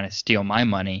just trying to steal my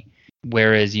money.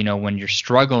 Whereas, you know, when you're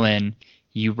struggling,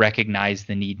 you recognize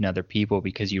the need in other people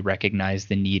because you recognize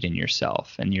the need in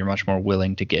yourself and you're much more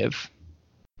willing to give.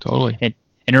 Totally. And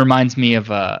it reminds me of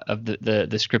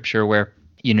the scripture where,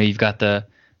 you know, you've got the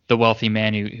wealthy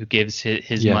man who gives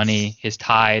his Yes. money, his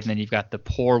tithe, and then you've got the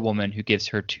poor woman who gives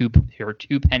her two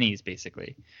pennies,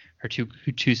 basically, her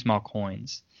two small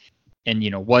coins. And, you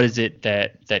know, what is it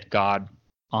that God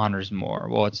honors more?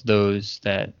 Well, it's those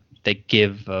that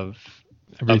give of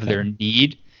their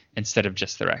need instead of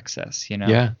just their excess, you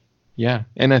know? Yeah.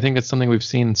 And I think that's something we've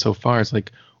seen so far. It's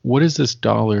like, what is this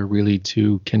dollar really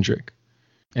to Kendrick?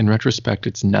 In retrospect,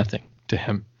 it's nothing to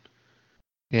him.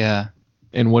 Yeah.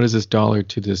 And what is this dollar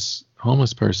to this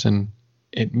homeless person?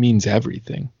 It means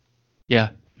everything. Yeah.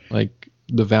 Like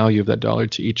the value of that dollar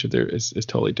to each of their is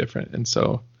totally different. And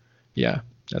so, yeah,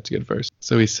 that's a good verse.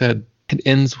 So he said, it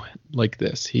ends like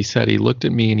this. He said, he looked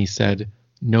at me and he said,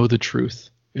 know the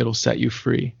truth. It'll set you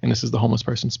free. And this is the homeless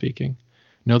person speaking.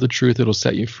 Know the truth. It'll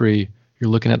set you free. You're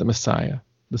looking at the Messiah,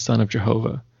 the Son of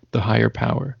Jehovah, the higher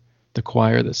power, the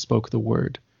choir that spoke the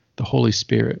word, the Holy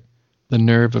Spirit, the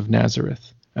nerve of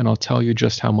Nazareth. And I'll tell you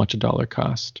just how much $1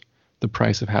 cost, the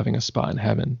price of having a spot in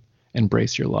heaven.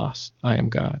 Embrace your loss. I am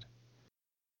God.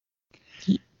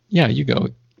 Yeah, you go.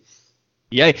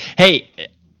 Yeah. Hey,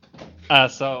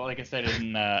 so like I said,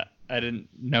 I didn't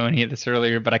know any of this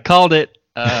earlier, but I called it.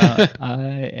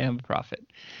 I am a prophet.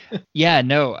 Yeah,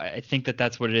 no, I think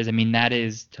that's what it is. I mean, that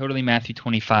is totally Matthew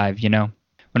 25, you know.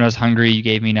 When I was hungry, you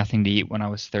gave me nothing to eat. When I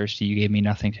was thirsty, you gave me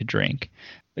nothing to drink,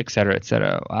 et cetera, et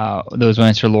cetera. Those will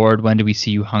answer, Lord, when do we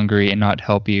see you hungry and not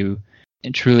help you?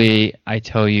 And truly, I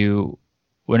tell you,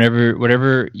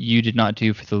 whatever you did not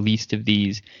do for the least of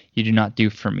these, you do not do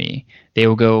for me. They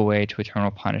will go away to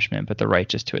eternal punishment, but the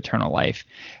righteous to eternal life.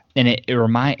 And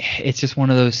it's just one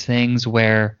of those things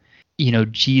where, you know,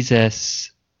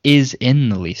 Jesus is in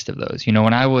the least of those. You know,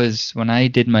 when I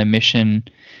did my mission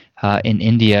in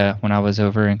India, when I was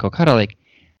over in Kolkata, like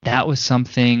that was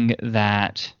something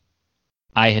that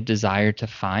I had desired to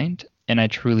find, and I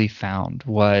truly found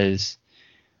was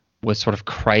sort of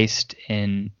Christ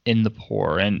in the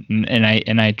poor, and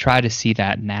I try to see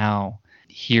that now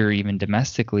here, even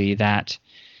domestically, that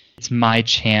it's my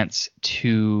chance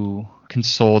to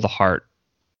console the heart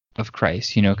of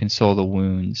Christ, you know, console the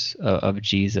wounds of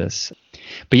Jesus.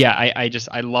 But yeah,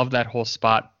 I love that whole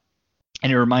spot.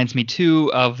 And it reminds me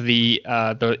too of the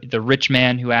rich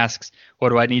man who asks, what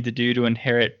do I need to do to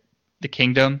inherit the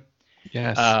kingdom?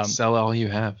 Yes, sell all you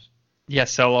have. Yeah,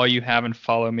 sell all you have and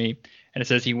follow me. And it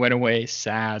says he went away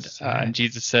sad. And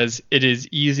Jesus says, it is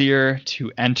easier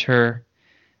for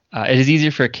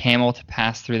a camel to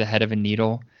pass through the head of a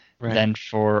needle than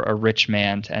for a rich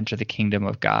man to enter the kingdom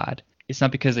of God. It's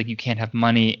not because like you can't have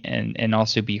money and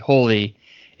also be holy.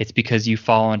 It's because you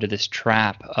fall into this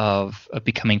trap of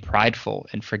becoming prideful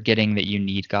and forgetting that you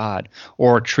need God,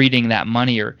 or treating that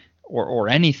money or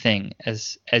anything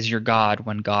as your God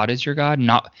when God is your God.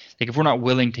 Not like if we're not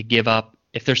willing to give up,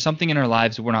 if there's something in our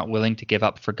lives we're not willing to give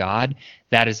up for God,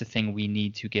 that is the thing we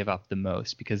need to give up the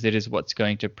most, because it is what's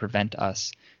going to prevent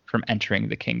us from entering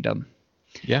the kingdom.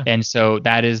 Yeah. And so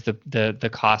that is the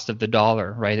cost of the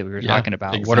dollar, right, that we were talking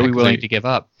about. Exactly. What are we willing to give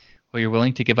up? Well, you're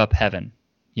willing to give up heaven.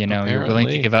 You know, Apparently. You're willing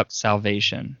to give up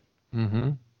salvation. Mm-hmm.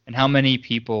 And how many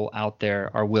people out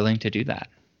there are willing to do that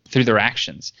through their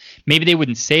actions? Maybe they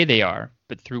wouldn't say they are,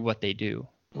 but through what they do.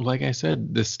 Like I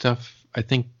said, this stuff, I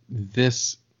think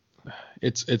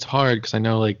it's hard because I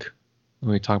know, like,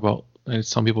 when we talk about,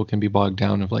 some people can be bogged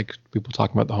down of like people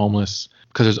talking about the homeless,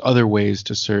 because there's other ways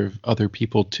to serve other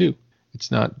people too.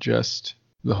 It's not just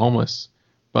the homeless.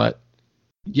 But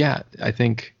yeah, I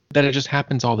think that it just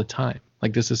happens all the time.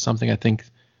 Like this is something I think,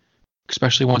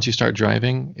 especially once you start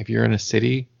driving, if you're in a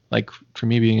city, like for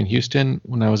me being in Houston,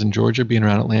 when I was in Georgia, being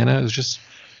around Atlanta, it was just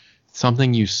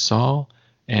something you saw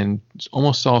and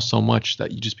almost saw so much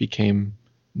that you just became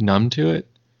numb to it.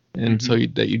 And Mm-hmm. so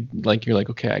you're like,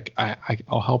 okay,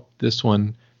 I'll help this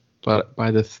one, but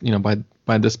by this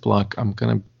block, I'm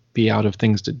going to be out of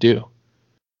things to do.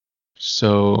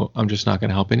 So I'm just not going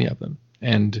to help any of them.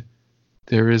 And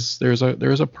there's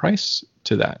a price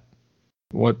to that.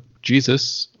 What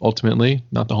Jesus ultimately,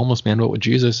 not the homeless man, but what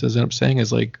Jesus ends up saying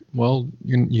is like, well,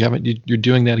 you're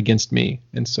doing that against me,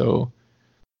 and so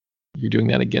you're doing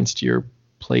that against your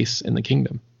place in the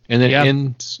kingdom. And then Yeah. it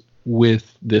ends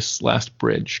with this last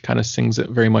bridge. Kind of sings it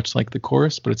very much like the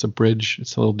chorus, but it's a bridge.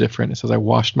 It's a little different. It says, I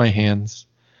washed my hands.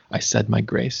 I said my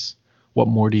grace. What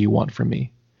more do you want from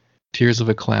me? Tears of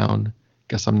a clown.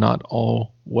 Guess I'm not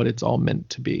all what it's all meant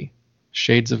to be.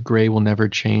 Shades of gray will never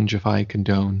change if I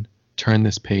condone. Turn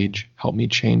this page. Help me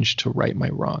change to right my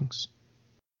wrongs.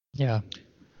 Yeah.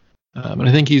 And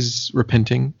I think he's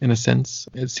repenting in a sense.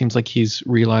 It seems like he's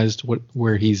realized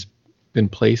where he's been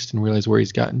placed and realized where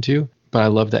he's gotten to. But I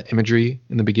love that imagery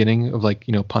in the beginning of, like,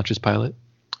 Pontius Pilate.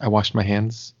 I washed my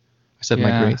hands. I said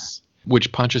my grace.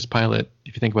 Which Pontius Pilate,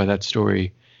 if you think about that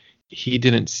story, he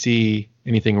didn't see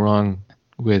anything wrong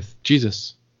with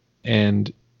Jesus.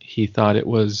 And he thought it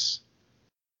was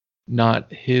not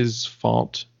his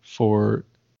fault for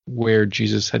where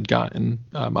Jesus had gotten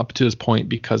up to this point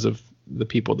because of the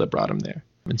people that brought him there.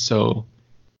 And so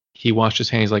he washed his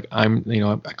hands like, I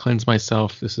cleanse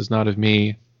myself. This is not of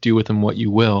me. Do with him what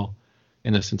you will.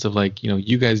 In the sense of, like,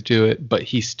 you guys do it, but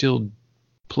he still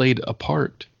played a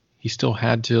part. He still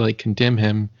had to, like, condemn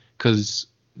him because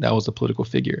that was a political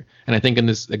figure. And I think in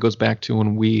this, it goes back to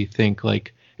when we think,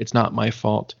 like, it's not my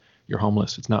fault you're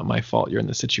homeless. It's not my fault you're in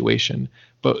this situation.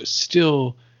 But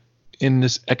still, in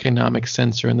this economic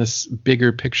sense or in this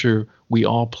bigger picture, we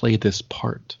all play this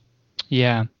part.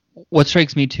 Yeah. What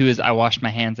strikes me too is I washed my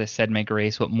hands. I said my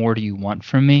grace. What more do you want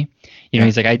from me?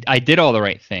 He's like, I did all the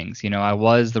right things. I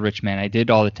was the rich man. I did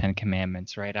all the 10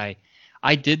 commandments, right?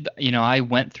 I did, I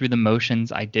went through the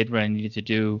motions. I did what I needed to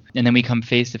do. And then we come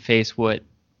face to face with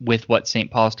what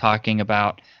St. Paul's talking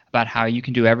about how you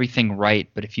can do everything right,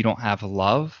 but if you don't have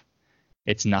love,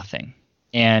 it's nothing.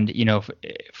 And,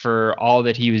 for all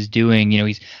that he was doing,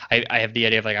 I have the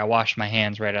idea of, like, I washed my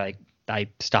hands, right? I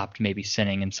stopped maybe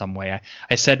sinning in some way.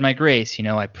 I said my grace,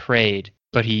 I prayed,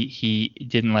 but he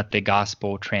didn't let the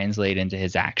gospel translate into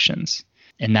his actions.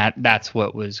 And that's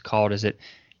what was called, is it,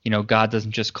 God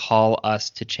doesn't just call us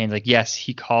to change. Like, yes,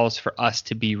 he calls for us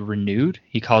to be renewed.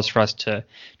 He calls for us to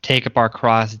take up our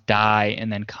cross, die,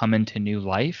 and then come into new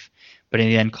life. But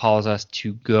he then calls us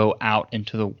to go out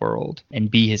into the world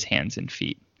and be his hands and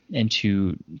feet, and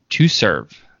to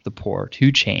serve the poor,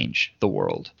 to change the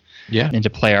world. Yeah. And to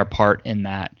play our part in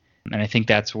that. And I think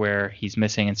that's where he's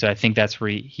missing. And so I think that's where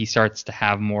he starts to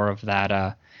have more of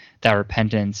that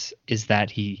repentance, is that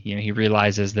he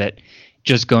realizes that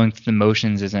just going through the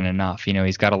motions isn't enough.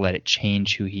 He's got to let it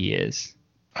change who he is.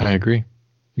 I agree.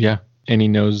 Yeah. And he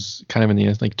knows kind of in the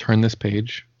end, like, turn this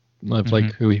page of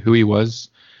like who he was,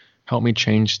 help me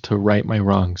change to right my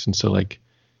wrongs. And so, like,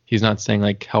 he's not saying,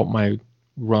 like, help my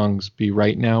wrongs be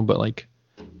right now, but, like,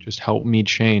 just help me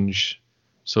change.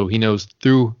 So he knows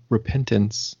through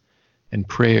repentance and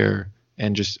prayer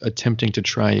and just attempting to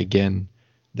try again,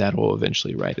 that will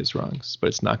eventually right his wrongs. But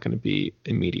it's not going to be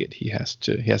immediate. He has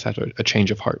to have a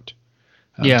change of heart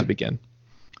to begin.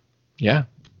 Yeah.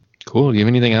 Cool. Do you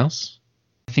have anything else?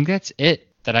 I think that's it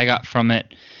that I got from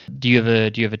it. Do you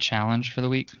have a challenge for the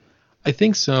week? I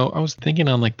think so. I was thinking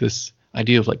on, like, this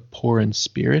idea of, like, poor in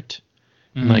spirit.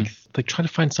 And like try to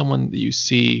find someone that you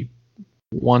see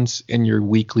once in your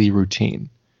weekly routine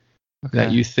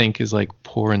that you think is, like,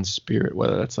 poor in spirit,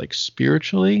 whether that's, like,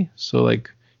 spiritually. So,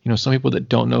 like, some people that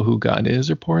don't know who God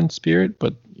is are poor in spirit,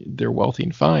 but they're wealthy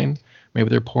and fine. Maybe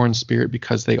they're poor in spirit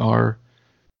because they are,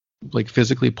 like,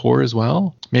 physically poor as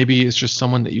well. Maybe it's just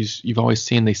someone that you've always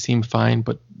seen, they seem fine,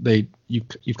 but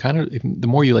you've kind of, the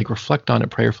more you, like, reflect on it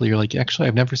prayerfully, you're like, actually,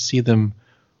 I've never seen them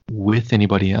with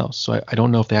anybody else. So I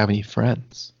don't know if they have any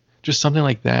friends. Just something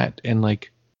like that. And,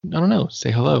 like, I don't know, say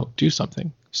hello, do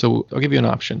something. So I'll give you an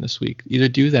option this week. Either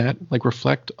do that, like,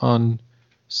 reflect on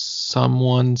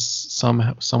someone's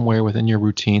somewhere within your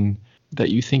routine that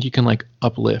you think you can, like,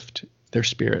 uplift their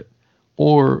spirit,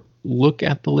 or look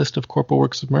at the list of corporal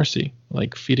works of mercy,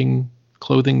 like feeding,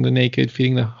 clothing the naked,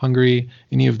 feeding the hungry,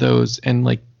 any of those, and,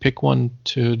 like, pick one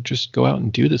to just go out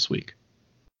and do this week.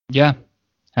 Yeah,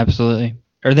 absolutely.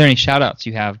 Are there any shout outs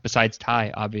you have besides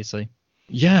Ty, obviously?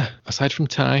 Yeah, aside from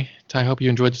Ty, I hope you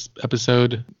enjoyed this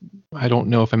episode. I don't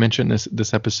know if I mentioned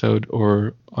this episode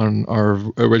or on our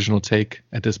original take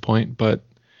at this point, but,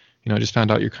 I just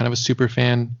found out you're kind of a super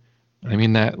fan. I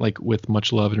mean that, like, with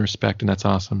much love and respect, and that's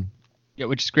awesome. Yeah,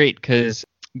 which is great, because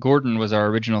Gordon was our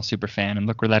original super fan, and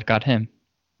look where that got him.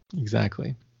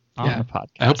 Exactly. On the podcast.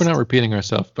 I hope we're not repeating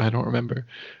ourselves, but I don't remember.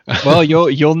 Well,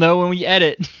 you'll know when we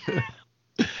edit.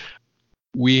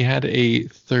 We had a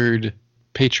third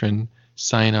patron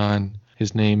sign on.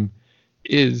 His name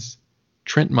is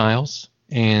Trent Miles,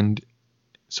 and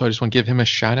so I just want to give him a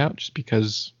shout out, just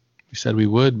because we said we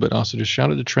would, but also just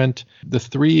shout out to Trent. The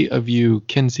three of you,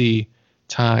 Kinsey,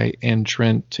 Ty, and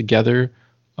Trent together,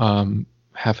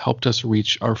 have helped us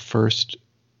reach our first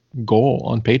goal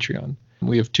on Patreon.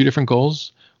 We have 2 different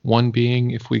goals. One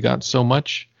being, if we got so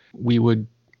much, we would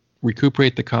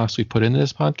recuperate the costs we put into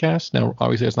this podcast. Now,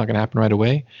 obviously, that's not going to happen right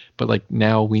away, but like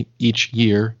now, each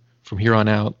year from here on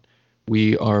out,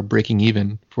 we are breaking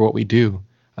even for what we do.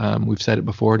 We've said it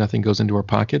before, nothing goes into our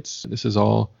pockets. This is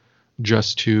all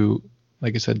just to,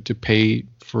 like I said, to pay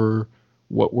for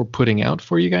what we're putting out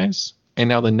for you guys. And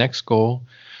now the next goal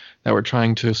that we're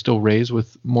trying to still raise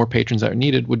with more patrons that are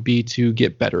needed would be to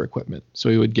get better equipment. So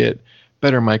we would get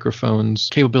better microphones,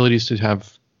 capabilities to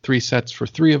have 3 sets for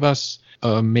 3 of us,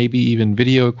 maybe even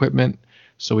video equipment.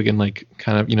 So we can like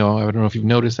kind of, I don't know if you've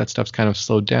noticed that stuff's kind of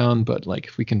slowed down, but like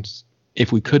if we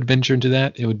could venture into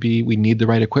that, it would be, we need the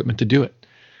right equipment to do it.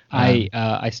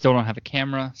 I still don't have a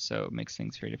camera, so it makes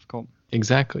things very difficult.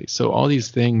 Exactly. So all these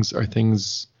things are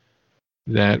things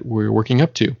that we're working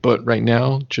up to. But right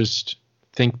now, just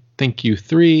thank you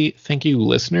 3. Thank you,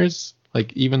 listeners.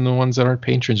 Like even the ones that aren't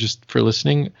patrons, just for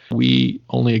listening. We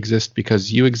only exist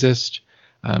because you exist.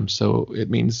 So it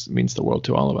means the world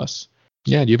to all of us.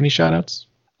 Yeah. Do you have any shout outs?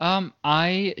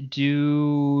 I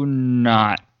do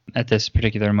not at this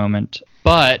particular moment,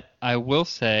 but I will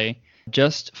say,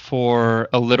 just for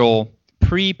a little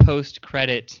pre-post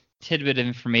credit tidbit of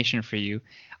information for you,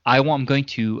 I'm going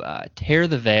to tear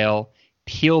the veil,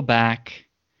 peel back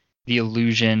the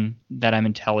illusion that I'm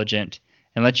intelligent,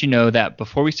 and let you know that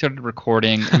before we started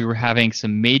recording, we were having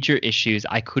some major issues.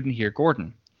 I couldn't hear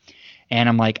Gordon. And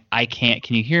I'm like, can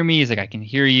you hear me? He's like, I can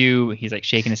hear you. He's like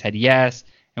shaking his head, yes.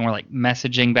 And we're like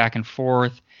messaging back and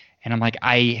forth. And I'm like,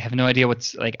 I have no idea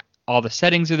what's like, all the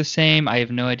settings are the same. I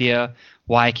have no idea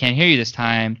why I can't hear you this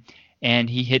time. And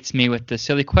he hits me with the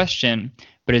silly question,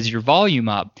 but is your volume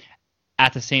up?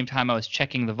 At the same time, I was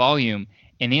checking the volume,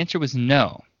 and the answer was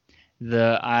no.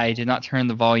 I did not turn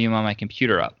the volume on my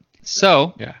computer up.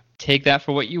 So take that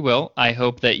for what you will. I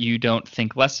hope that you don't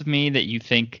think less of me,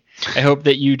 I hope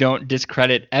that you don't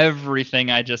discredit everything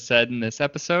I just said in this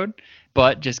episode.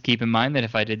 But just keep in mind that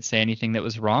if I did say anything that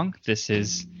was wrong, this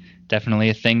is definitely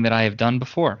a thing that I have done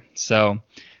before. So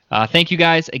thank you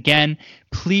guys again.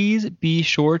 Please be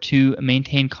sure to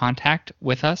maintain contact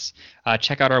with us.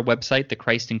 Check out our website,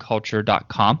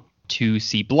 thechristinculture.com, to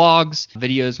see blogs,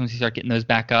 videos once you start getting those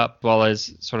back up, as well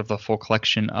as sort of the full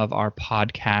collection of our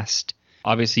podcast.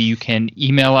 Obviously, you can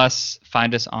email us,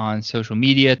 find us on social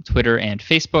media, Twitter and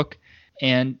Facebook.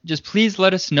 And just please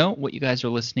let us know what you guys are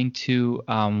listening to,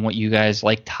 what you guys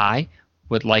like Ty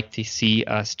would like to see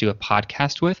us do a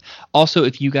podcast with. Also,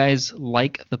 if you guys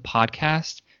like the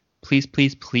podcast, please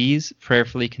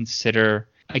prayerfully consider,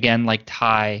 again, like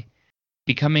Ty,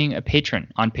 becoming a patron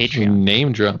on Patreon.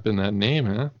 Name drop in that name,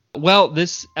 huh? Well,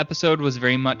 this episode was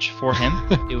very much for him.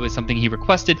 It was something he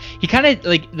requested. He kind of,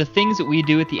 like, the things that we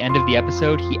do at the end of the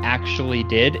episode, he actually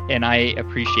did, and I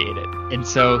appreciate it. And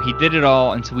so he did it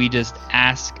all, and so we just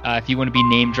ask if you want to be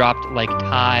name dropped like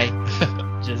Ty,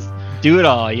 just do it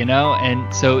all,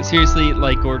 And so seriously,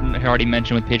 like Gordon had already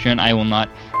mentioned with Patreon, I will not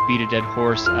beat a dead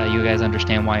horse. You guys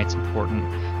understand why it's important,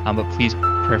 but please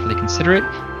prayerfully consider it.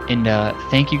 And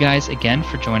thank you guys again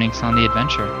for joining us on the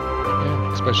adventure.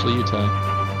 Yeah, especially you, Ty.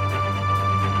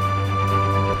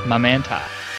 My man Ty.